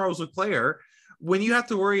beating Charles Leclerc when you have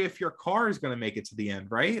to worry if your car is going to make it to the end,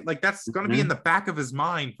 right? Like, that's going to be in the back of his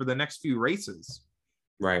mind for the next few races.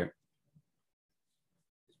 Right.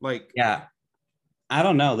 Like, yeah. I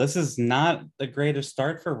don't know. This is not the greatest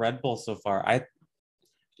start for Red Bull so far.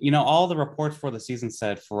 All the reports for the season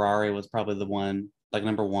said Ferrari was probably the one, like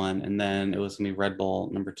number 1, and then it was going to be Red Bull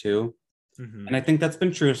number 2. Mm-hmm. And I think that's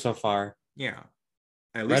been true so far. Yeah.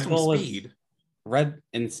 At least Red Bull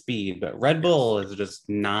speed. But Red Bull has just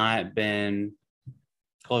not been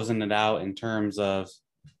closing it out in terms of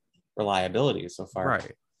reliability so far.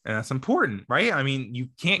 Right. And that's important, right? I mean, you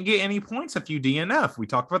can't get any points if you DNF. We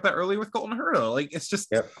talked about that earlier with Colton Herta. Like, it's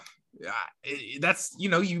just, that's,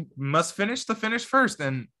 you must finish first.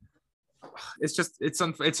 And it's just, it's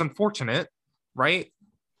unfortunate, right?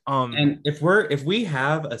 And if we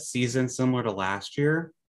have a season similar to last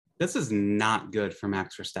year, this is not good for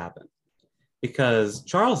Max Verstappen because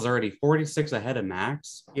Charles is already 46 ahead of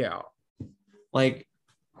Max. Yeah. Like,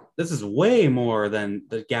 this is way more than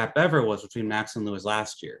the gap ever was between Max and Lewis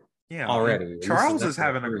last year. Yeah. Already. Charles is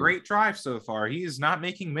having a great drive so far. He is not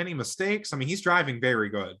making many mistakes. I mean, he's driving very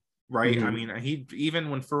good, right? Mm-hmm. I mean, he even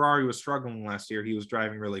when Ferrari was struggling last year, he was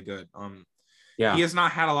driving really good. Yeah. He has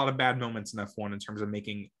not had a lot of bad moments in F1 in terms of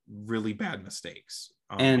making really bad mistakes.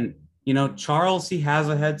 And, Charles, he has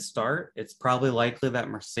a head start. It's probably likely that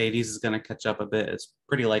Mercedes is going to catch up a bit. It's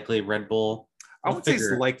pretty likely Red Bull. I would say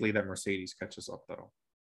it's likely that Mercedes catches up, though.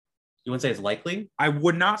 You wouldn't say it's likely? I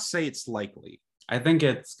would not say it's likely. I think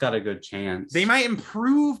it's got a good chance. They might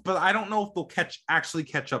improve, but I don't know if they'll actually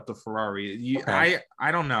catch up to Ferrari.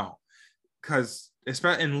 I don't know. Because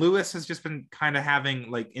and Lewis has just been kind of having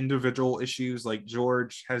like individual issues. Like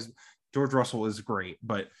George Russell is great,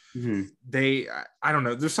 but I don't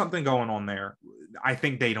know. There's something going on there. I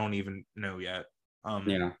think they don't even know yet.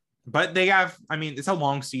 But they have, I mean, it's a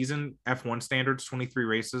long season, F1 standards, 23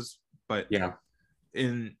 races, but now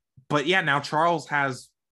Charles has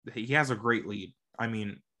a great lead. I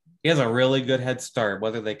mean, he has a really good head start,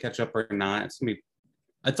 whether they catch up or not. This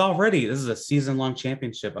is a season-long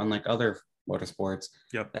championship, unlike other motorsports.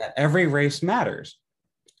 Yep. Every race matters.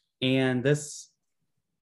 And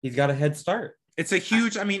he's got a head start. It's a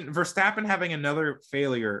huge, Verstappen having another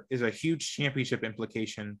failure is a huge championship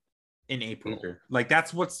implication in April. Okay. Like,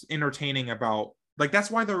 that's what's entertaining about, like,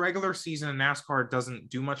 that's why the regular season in NASCAR doesn't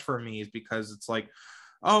do much for me, is because it's like,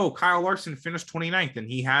 oh, Kyle Larson finished 29th, and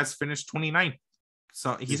he has finished 29th.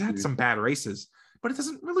 So he's had some bad races, but it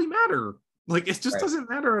doesn't really matter. Like, it just doesn't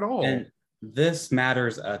matter at all. And this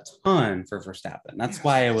matters a ton for Verstappen. That's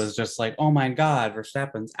why it was just like, oh my God,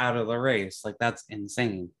 Verstappen's out of the race. Like, that's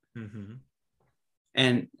insane. Mm-hmm.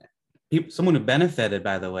 And someone who benefited,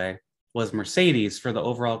 by the way, was Mercedes for the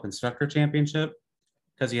overall constructor championship,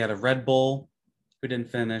 because you had a Red Bull who didn't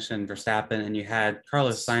finish and Verstappen, and you had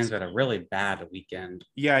Carlos Sainz who had a really bad weekend.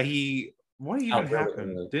 Yeah, what even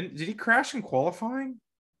happened? Did he crash in qualifying?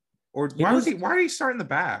 Or why did he start in the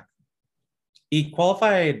back? He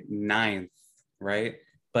qualified 9th, right?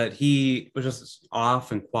 But he was just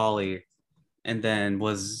off in quali, and then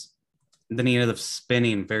he ended up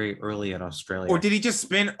spinning very early at Australia. Or did he just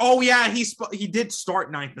spin? Oh yeah, he did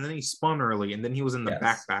start 9th, and then he spun early, and then he was in the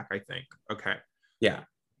back, I think. Okay. Yeah.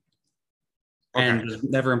 Okay. And just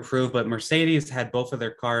never improved, but Mercedes had both of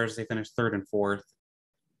their cars. They finished 3rd and 4th.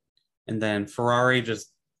 And then Ferrari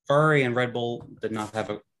and Red Bull did not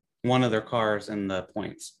have one of their cars in the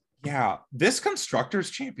points. Yeah, this Constructors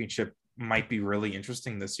Championship might be really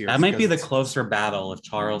interesting this year. That might be the closer battle if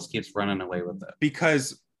Charles keeps running away with it.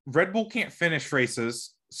 Because Red Bull can't finish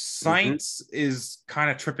races. Sainz is kind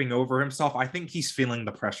of tripping over himself. I think he's feeling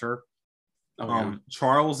the pressure.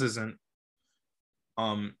 Charles isn't.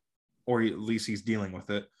 Or at least he's dealing with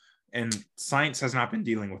it. And Sainz has not been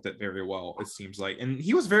dealing with it very well, it seems like. And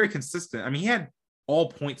he was very consistent. I mean, he had all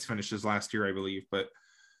points finishes last year, I believe, but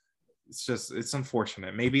it's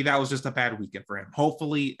unfortunate. Maybe that was just a bad weekend for him.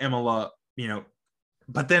 Hopefully Imola,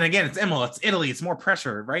 but then again, it's Imola, it's Italy, it's more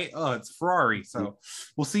pressure, right? Oh, it's Ferrari. So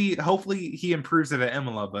we'll see. Hopefully he improves it at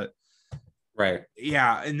Imola, but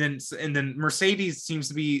yeah. And then Mercedes seems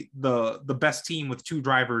to be the best team with 2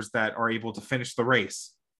 drivers that are able to finish the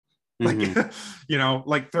race. Like,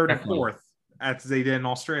 like 3rd and 4th as they did in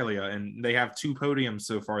Australia. And they have 2 podiums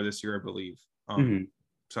so far this year, I believe.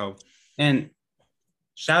 So And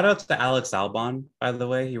shout out to Alex Albon, by the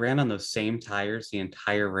way. He ran on those same tires the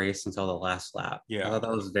entire race until the last lap. Yeah. I thought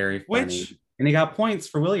that was very funny. And he got points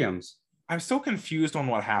for Williams. I'm still confused on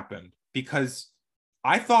what happened because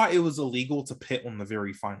I thought it was illegal to pit on the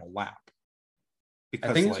very final lap.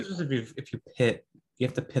 Because I think it's just if you pit, you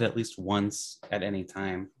have to pit at least once at any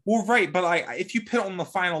time. Well, right. But if you pit on the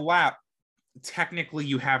final lap, technically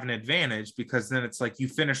you have an advantage because then it's like you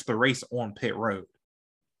finish the race on pit road.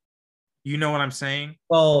 You know what I'm saying?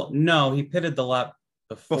 Well, no, he pitted the lap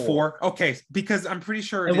before. Okay, because I'm pretty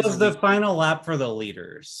sure it was the final lap for the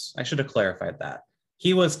leaders. I should have clarified that.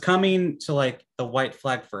 He was coming to like the white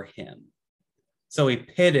flag for him. So he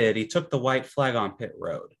pitted, he took the white flag on pit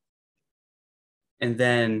road. And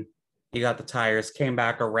then he got the tires, came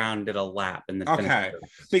back around, did a lap, and then okay.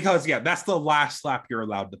 Because that's the last lap you're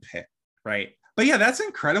allowed to pit, right? But yeah, that's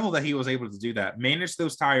incredible that he was able to do that. Manage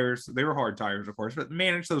those tires. They were hard tires, of course, but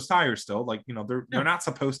manage those tires still. Like, they're not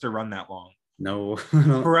supposed to run that long. No.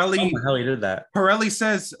 Pirelli, how the hell he did that? Pirelli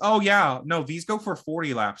says, oh yeah, no, these go for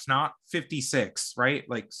 40 laps, not 56, right?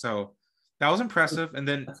 Like, so that was impressive. And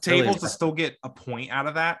then to able to still get a point out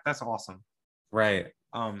of that, that's awesome. Right.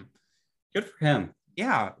 Good for him.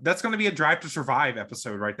 Yeah, that's going to be a Drive to Survive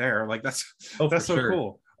episode right there. Like that's so sure.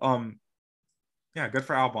 Cool. Yeah, good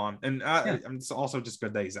for Albon, and it's also just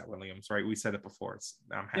good that he's at Williams, right? We said it before.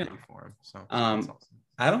 I'm happy for him. So awesome.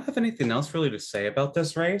 I don't have anything else really to say about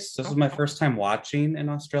this race. This was my first time watching an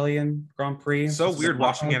Australian Grand Prix. So weird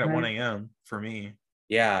watching it at 1 a.m. for me.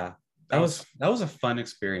 Yeah, that was a fun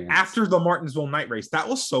experience. After the Martinsville night race, that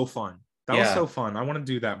was so fun. That was so fun. I want to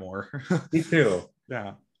do that more. Me too.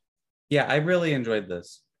 Yeah, I really enjoyed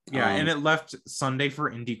this. Yeah, and it left Sunday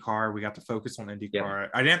for IndyCar. We got to focus on IndyCar.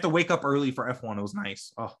 I didn't have to wake up early for F1. It was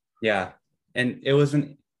nice. Oh, yeah, and it was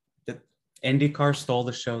the IndyCar stole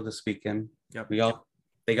the show this weekend. Yep.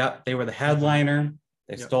 They were the headliner.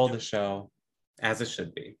 They stole the show, as it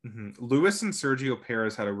should be. Mm-hmm. Lewis and Sergio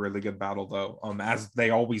Perez had a really good battle, though, as they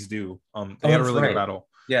always do. They had a really good battle.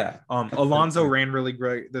 Yeah. Alonso ran really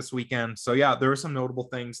great this weekend. So yeah, there were some notable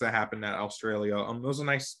things that happened at Australia. It was a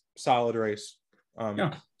nice, solid race.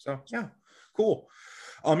 So yeah, cool.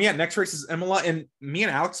 Next race is Imola, and me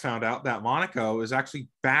and Alex found out that Monaco is actually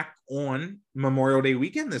back on Memorial Day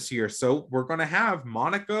weekend this year. So we're going to have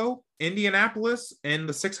Monaco, Indianapolis, and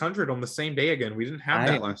the 600 on the same day again. We didn't have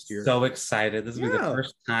that last year. So excited. This will be the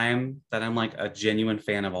first time that I'm like a genuine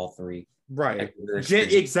fan of all three. Right.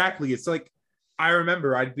 Exactly. It's like, I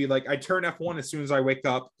remember I'd turn F1 as soon as I wake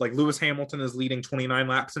up. Like Lewis Hamilton is leading 29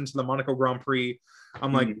 laps into the Monaco Grand Prix.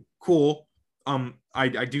 I'm like, cool. I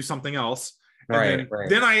do something else. And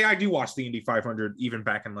then I do watch the Indy 500 even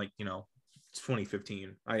back in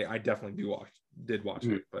 2015. I definitely did watch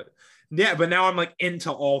it. But now I'm like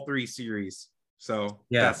into all three series. So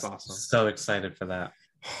that's awesome. So excited for that.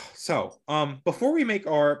 So before we make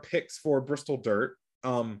our picks for Bristol Dirt,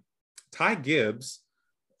 Ty Gibbs,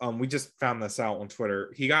 we just found this out on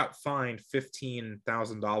Twitter. He got fined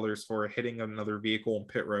 $15,000 for hitting another vehicle on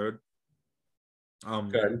pit road.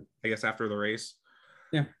 Good. I guess after the race.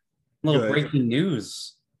 Yeah. A little breaking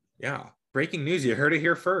news. Yeah. Breaking news. You heard it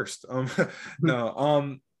here first.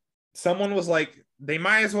 No. Someone was like, they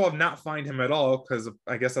might as well have not fined him at all because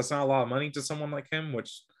I guess that's not a lot of money to someone like him,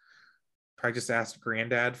 which probably just asked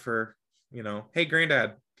granddad for, hey,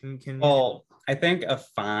 granddad, can Well, I think a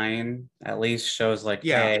fine at least shows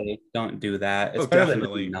hey, don't do that. It's better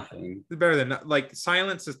than nothing. It's better than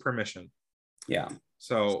silence is permission. Yeah.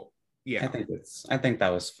 So yeah, I think that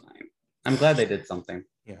was fine. I'm glad they did something.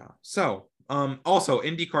 Yeah. So also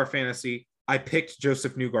IndyCar Fantasy, I picked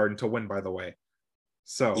Joseph Newgarden to win, by the way.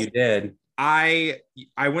 So you did. I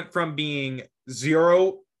went from being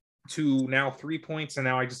 0 to now 3 points, and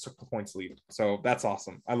now I just took the points lead. So that's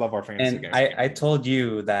awesome. I love our fantasy game. I told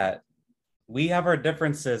you that we have our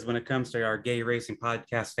differences when it comes to our gay racing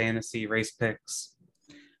podcast fantasy race picks.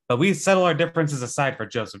 But we settle our differences aside for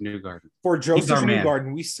Joseph Newgarden. For Joseph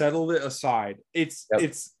Newgarden, we settled it aside. It's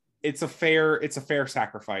a fair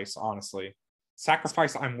sacrifice, honestly.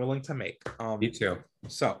 Sacrifice I'm willing to make. Me too.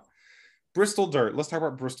 So Bristol Dirt. Let's talk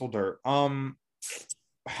about Bristol Dirt.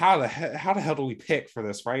 How the hell do we pick for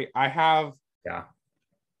this, right?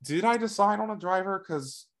 Did I decide on a driver?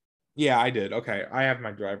 Because I did. Okay, I have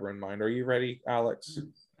my driver in mind. Are you ready, Alex?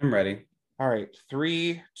 I'm ready. All right,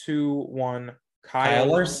 3, 2, 1. Kyle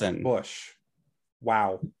Larson. Busch.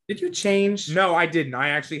 Wow. Did you change? No, I didn't. I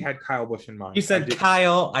actually had Kyle Busch in mind. You said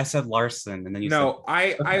Kyle, I said Larson, and then you said...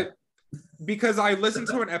 I because I listened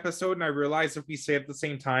to an episode and I realized if we say it at the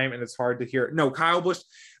same time and it's hard to hear. No, Kyle Busch.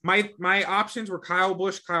 My options were Kyle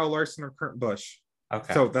Busch, Kyle Larson, or Kurt Busch.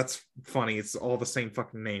 Okay. So that's funny. It's all the same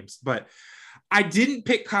fucking names. But I didn't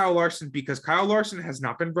pick Kyle Larson because Kyle Larson has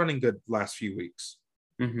not been running good the last few weeks.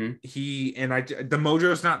 Mm-hmm. The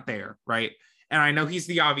mojo's not there, right? And I know he's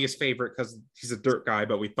the obvious favorite because he's a dirt guy,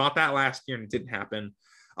 but we thought that last year and it didn't happen.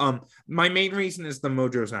 My main reason is the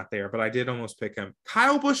mojo's not there, but I did almost pick him.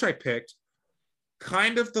 Kyle Busch I picked.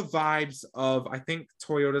 Kind of the vibes of, I think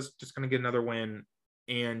Toyota's just going to get another win,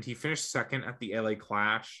 and he finished 2nd at the LA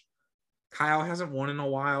Clash. Kyle hasn't won in a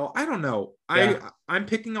while. I don't know. Yeah. I'm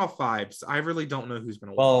picking off vibes. I really don't know who's going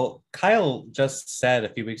to win. Well, Kyle just said a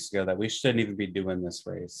few weeks ago that we shouldn't even be doing this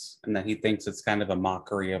race, and that he thinks it's kind of a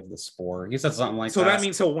mockery of the sport. He said something like that. So that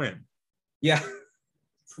means he'll win. Yeah.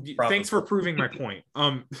 Thanks for proving my point.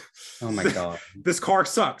 Oh my God. This car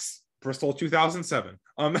sucks. Bristol 2007.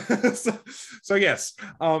 So yes.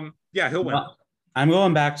 Yeah, he'll win. I'm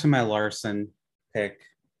going back to my Larson pick.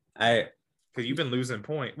 Because you've been losing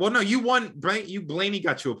point. Well, no, you won. Blaney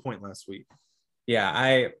got you a point last week. Yeah,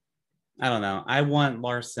 I don't know. I want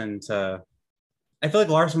Larson to. I feel like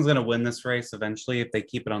Larson's going to win this race eventually if they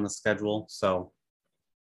keep it on the schedule. So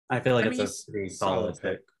I feel like it's a pretty solid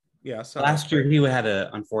pick. Yeah. Last year he had an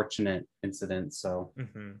unfortunate incident, so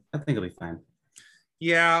I think it'll be fine.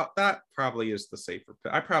 Yeah, that probably is the safer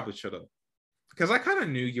pick. I probably should have, because I kind of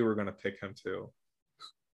knew you were going to pick him too.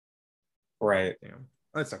 Right. Yeah,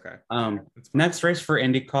 that's okay. Next race for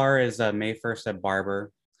IndyCar is May 1st at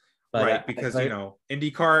Barber. But right, because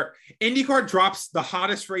IndyCar drops the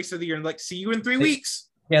hottest race of the year and see you in 3 weeks.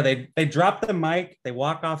 Yeah, they drop the mic, they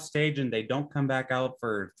walk off stage, and they don't come back out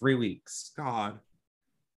for 3 weeks. God.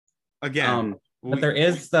 Again. But there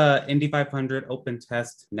is the Indy 500 open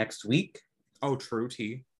test next week. Oh, true,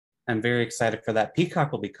 T. I'm very excited for that.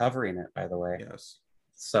 Peacock will be covering it, by the way. Yes.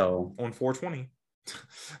 So on 420.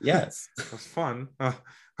 Yes. That's fun.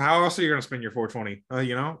 How else are you going to spend your 420?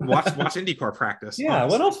 Watch IndyCar practice. Yeah,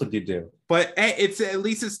 honestly. What else would you do? But it's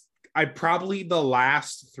probably the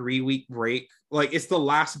last 3-week break. It's the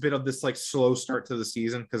last bit of this slow start to the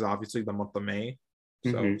season, because obviously the month of May.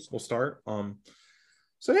 So we'll start.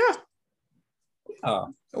 So yeah.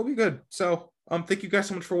 It'll be good. So thank you guys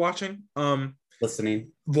so much for watching.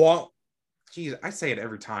 Listening. Geez, I say it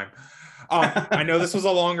every time. I know this was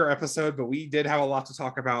a longer episode, but we did have a lot to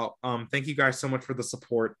talk about. Thank you guys so much for the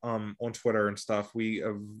support on Twitter and stuff. We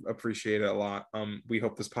appreciate it a lot. We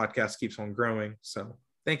hope this podcast keeps on growing. So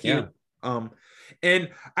thank you. Yeah. And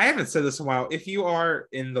I haven't said this in a while. If you are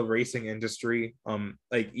in the racing industry,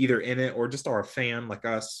 either in it or just are a fan like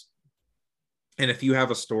us, and if you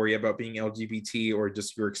have a story about being LGBT or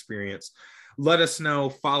just your experience, let us know.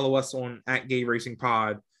 Follow us on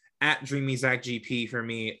 @GayRacingPod, @DreamyZachGP for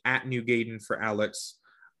me, @Newgarden for Alex.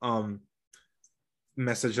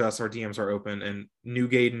 Message us. Our DMs are open. And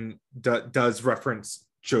Newgarden does reference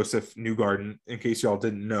Joseph Newgarden, in case y'all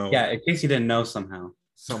didn't know. Yeah, in case you didn't know somehow.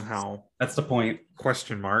 That's the point.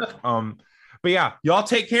 Question mark. But yeah, y'all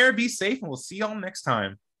take care. Be safe, and we'll see y'all next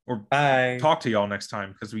time. Or bye. Talk to y'all next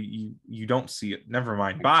time, because you don't see it. Never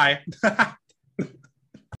mind. Bye.